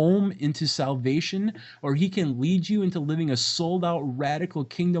you home into salvation, or he can lead you into living a sold out radical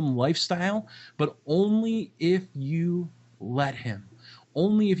kingdom lifestyle, but only if you let him.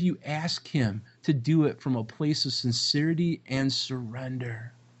 Only if you ask him to do it from a place of sincerity and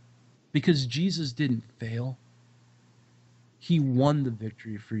surrender. Because Jesus didn't fail. He won the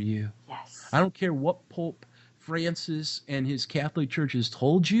victory for you. Yes. I don't care what Pope Francis and his Catholic Church has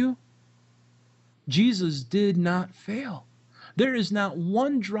told you. Jesus did not fail. There is not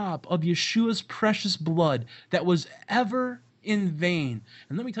one drop of Yeshua's precious blood that was ever in vain.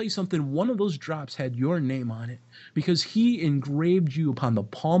 And let me tell you something, one of those drops had your name on it, because he engraved you upon the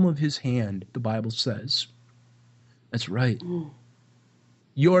palm of his hand, the Bible says. That's right.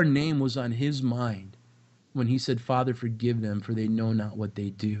 Your name was on his mind when he said, Father, forgive them, for they know not what they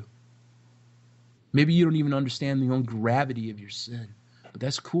do. Maybe you don't even understand the own gravity of your sin. But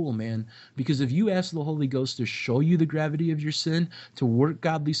that's cool, man. Because if you ask the Holy Ghost to show you the gravity of your sin, to work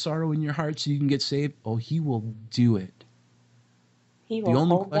godly sorrow in your heart so you can get saved, he will do it. He will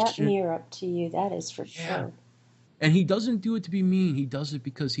hold that mirror up to you, that is for sure. And he doesn't do it to be mean. He does it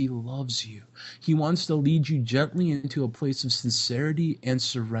because he loves you. He wants to lead you gently into a place of sincerity and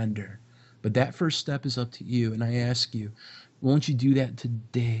surrender. But that first step is up to you. And I ask you, won't you do that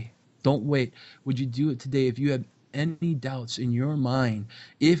today? Don't wait. Would you do it today? If you have any doubts in your mind,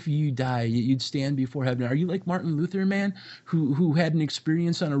 if you die, you'd stand before heaven. Are you like Martin Luther, man, who had an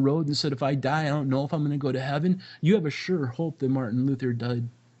experience on a road and said, if I die, I don't know if I'm going to go to heaven? You have a sure hope that Martin Luther died,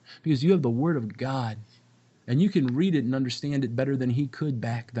 because you have the Word of God, and you can read it and understand it better than he could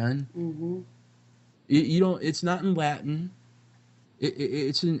back then. Mm-hmm. You don't. It's not in Latin.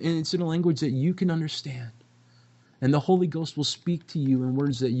 It's in a language that you can understand. And the Holy Ghost will speak to you in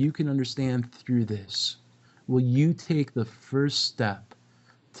words that you can understand through this. Will you take the first step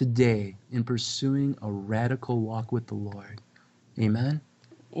today in pursuing a radical walk with the Lord? Amen?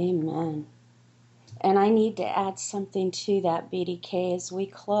 Amen. And I need to add something to that, BDK, as we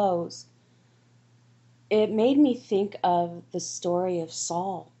close. It made me think of the story of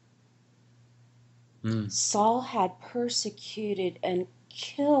Saul. Saul had persecuted and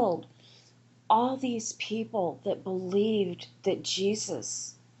killed all these people that believed that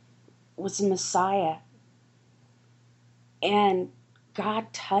Jesus was the Messiah. And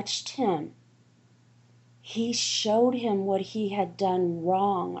God touched him. He showed him what he had done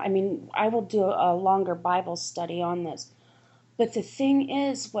wrong. I mean, I will do a longer Bible study on this. But the thing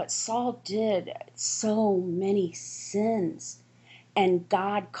is, what Saul did, so many sins. And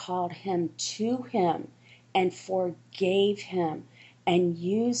God called him to him and forgave him and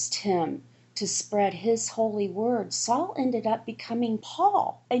used him to spread his holy word. Saul ended up becoming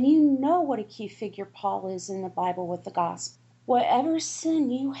Paul. And you know what a key figure Paul is in the Bible with the gospel. Whatever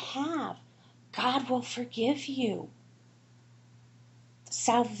sin you have, God will forgive you.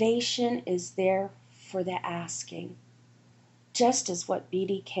 Salvation is there for the asking. Just as what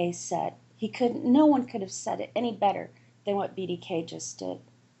BDK said. No one could have said it any better than what BDK just did.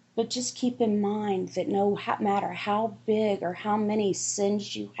 But just keep in mind that no matter how big or how many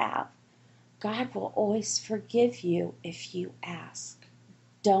sins you have, God will always forgive you if you ask.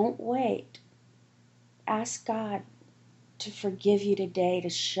 Don't wait. Ask God to forgive you today, to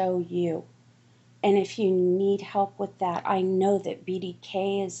show you. And if you need help with that, I know that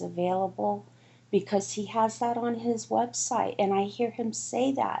BDK is available because he has that on his website, and I hear him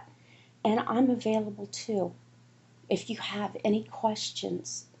say that. And I'm available too. If you have any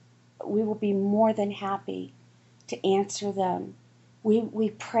questions, we will be more than happy to answer them. We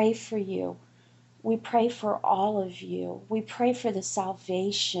pray for you. We pray for all of you. We pray for the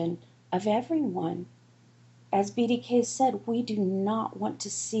salvation of everyone. As BDK said, we do not want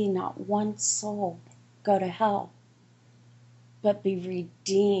to see not one soul go to hell, but be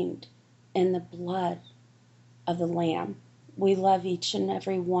redeemed in the blood of the Lamb. We love each and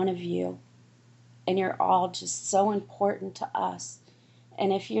every one of you, and you're all just so important to us.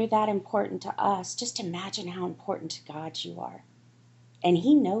 And if you're that important to us, just imagine how important to God you are. And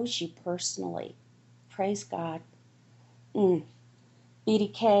he knows you personally. Praise God.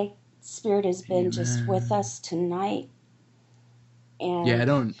 BDK, Spirit has been just with us tonight. And yeah, I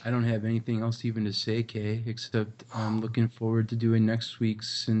don't have anything else even to say, Kay, except I'm looking forward to doing next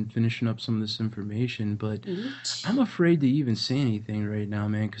week's and finishing up some of this information. But I'm afraid to even say anything right now,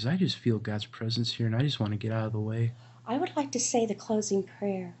 man, because I just feel God's presence here, and I just want to get out of the way. I would like to say the closing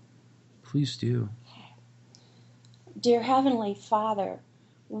prayer. Please do. Dear Heavenly Father,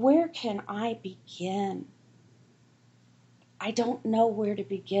 where can I begin? I don't know where to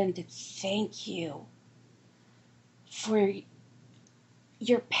begin to thank you for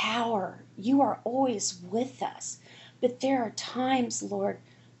your power. You are always with us. But there are times, Lord,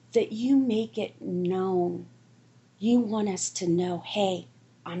 that you make it known. You want us to know, hey,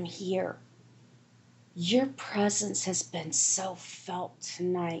 I'm here. Your presence has been so felt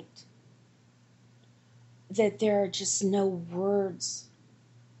tonight that there are just no words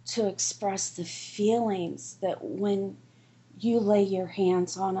to express the feelings that when you lay your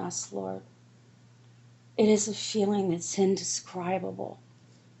hands on us, Lord, it is a feeling that's indescribable.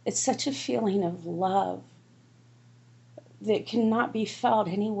 It's such a feeling of love that cannot be felt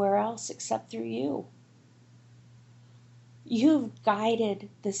anywhere else except through you. You've guided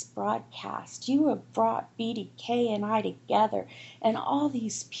this broadcast. You have brought BDK and I together, and all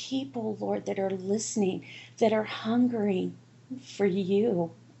these people, Lord, that are listening, that are hungering for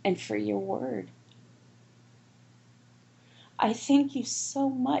you and for your word. I thank you so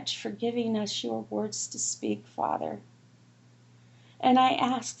much for giving us your words to speak, Father. And I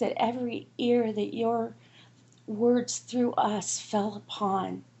ask that every ear that your words through us fell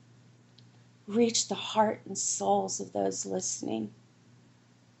upon reach the heart and souls of those listening.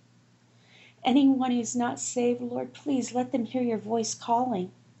 Anyone who's not saved, Lord, please let them hear your voice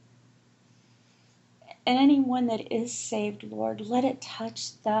calling. And anyone that is saved, Lord, let it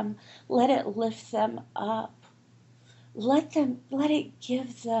touch them. Let it lift them up. Let it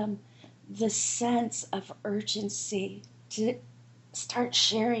give them the sense of urgency to start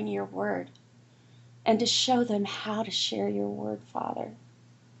sharing your word and to show them how to share your word, Father.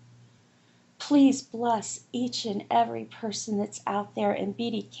 Please bless each and every person that's out there, and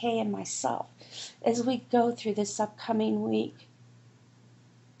BDK and myself, as we go through this upcoming week.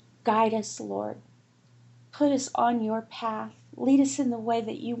 Guide us, Lord. Put us on your path. Lead us in the way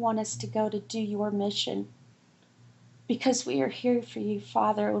that you want us to go to do your mission. Because we are here for you,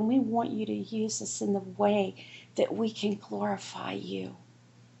 Father, and we want you to use us in the way that we can glorify you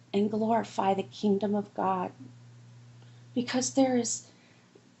and glorify the kingdom of God. Because there is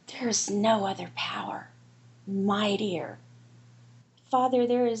no other power mightier. Father,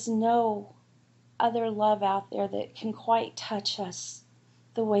 there is no other love out there that can quite touch us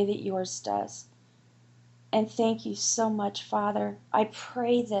the way that yours does. And thank you so much, Father. I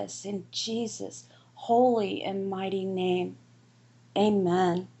pray this in Jesus' holy and mighty name.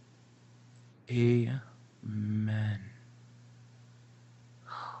 Amen. Amen.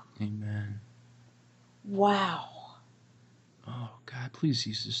 Amen. Wow. Oh, God, please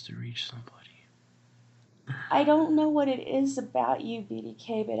use this to reach somebody. I don't know what it is about you,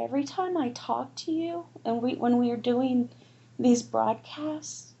 BDK, but every time I talk to you, and when we are doing these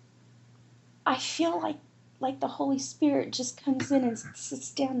broadcasts, I feel like the Holy Spirit just comes in and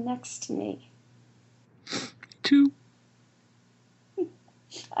sits down next to me. Two.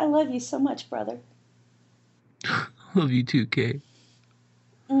 I love you so much, brother. Love you too, Kay.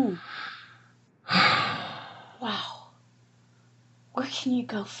 Wow. Where can you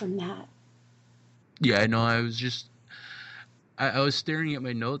go from that? Yeah, I know. I was staring at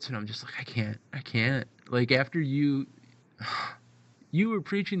my notes and I'm just like, I can't. Like, after you were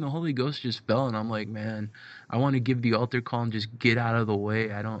preaching, the Holy Ghost just fell, and I'm like, man, I want to give the altar call and just get out of the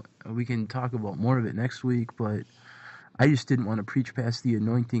way. We can talk about more of it next week, but I just didn't want to preach past the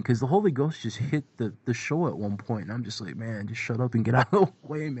anointing, because the Holy Ghost just hit the show at one point, and I'm just like, man, just shut up and get out of the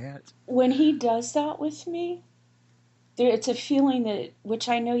way, Matt. When he does that with me, it's a feeling that, which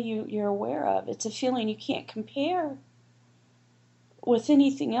I know you're aware of, it's a feeling you can't compare with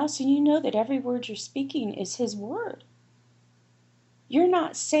anything else, and you know that every word you're speaking is his word. You're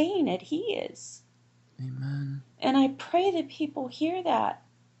not saying it, he is. Amen. And I pray that people hear that.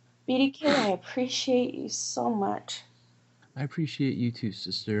 BDK, I appreciate you so much. I appreciate you too,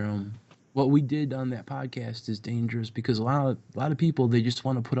 sister. What we did on that podcast is dangerous, because a lot of people, they just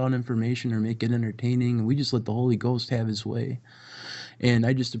want to put out information or make it entertaining, and we just let the Holy Ghost have his way. And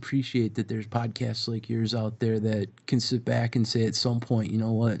I just appreciate that there's podcasts like yours out there that can sit back and say at some point, you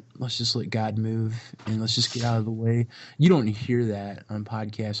know what, let's just let God move and let's just get out of the way. You don't hear that on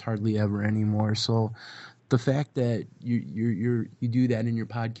podcasts hardly ever anymore. So the fact that you do that in your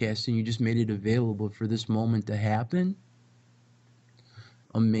podcast and you just made it available for this moment to happen,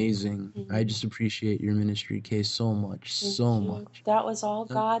 amazing. Mm-hmm. I just appreciate your ministry, Kay, so much. Thank So you. much. That was all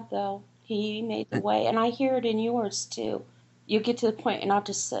God, though. He made the way, and I hear it in yours too. You get to the point, and I'll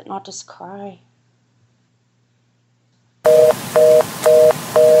just sit and I'll just cry.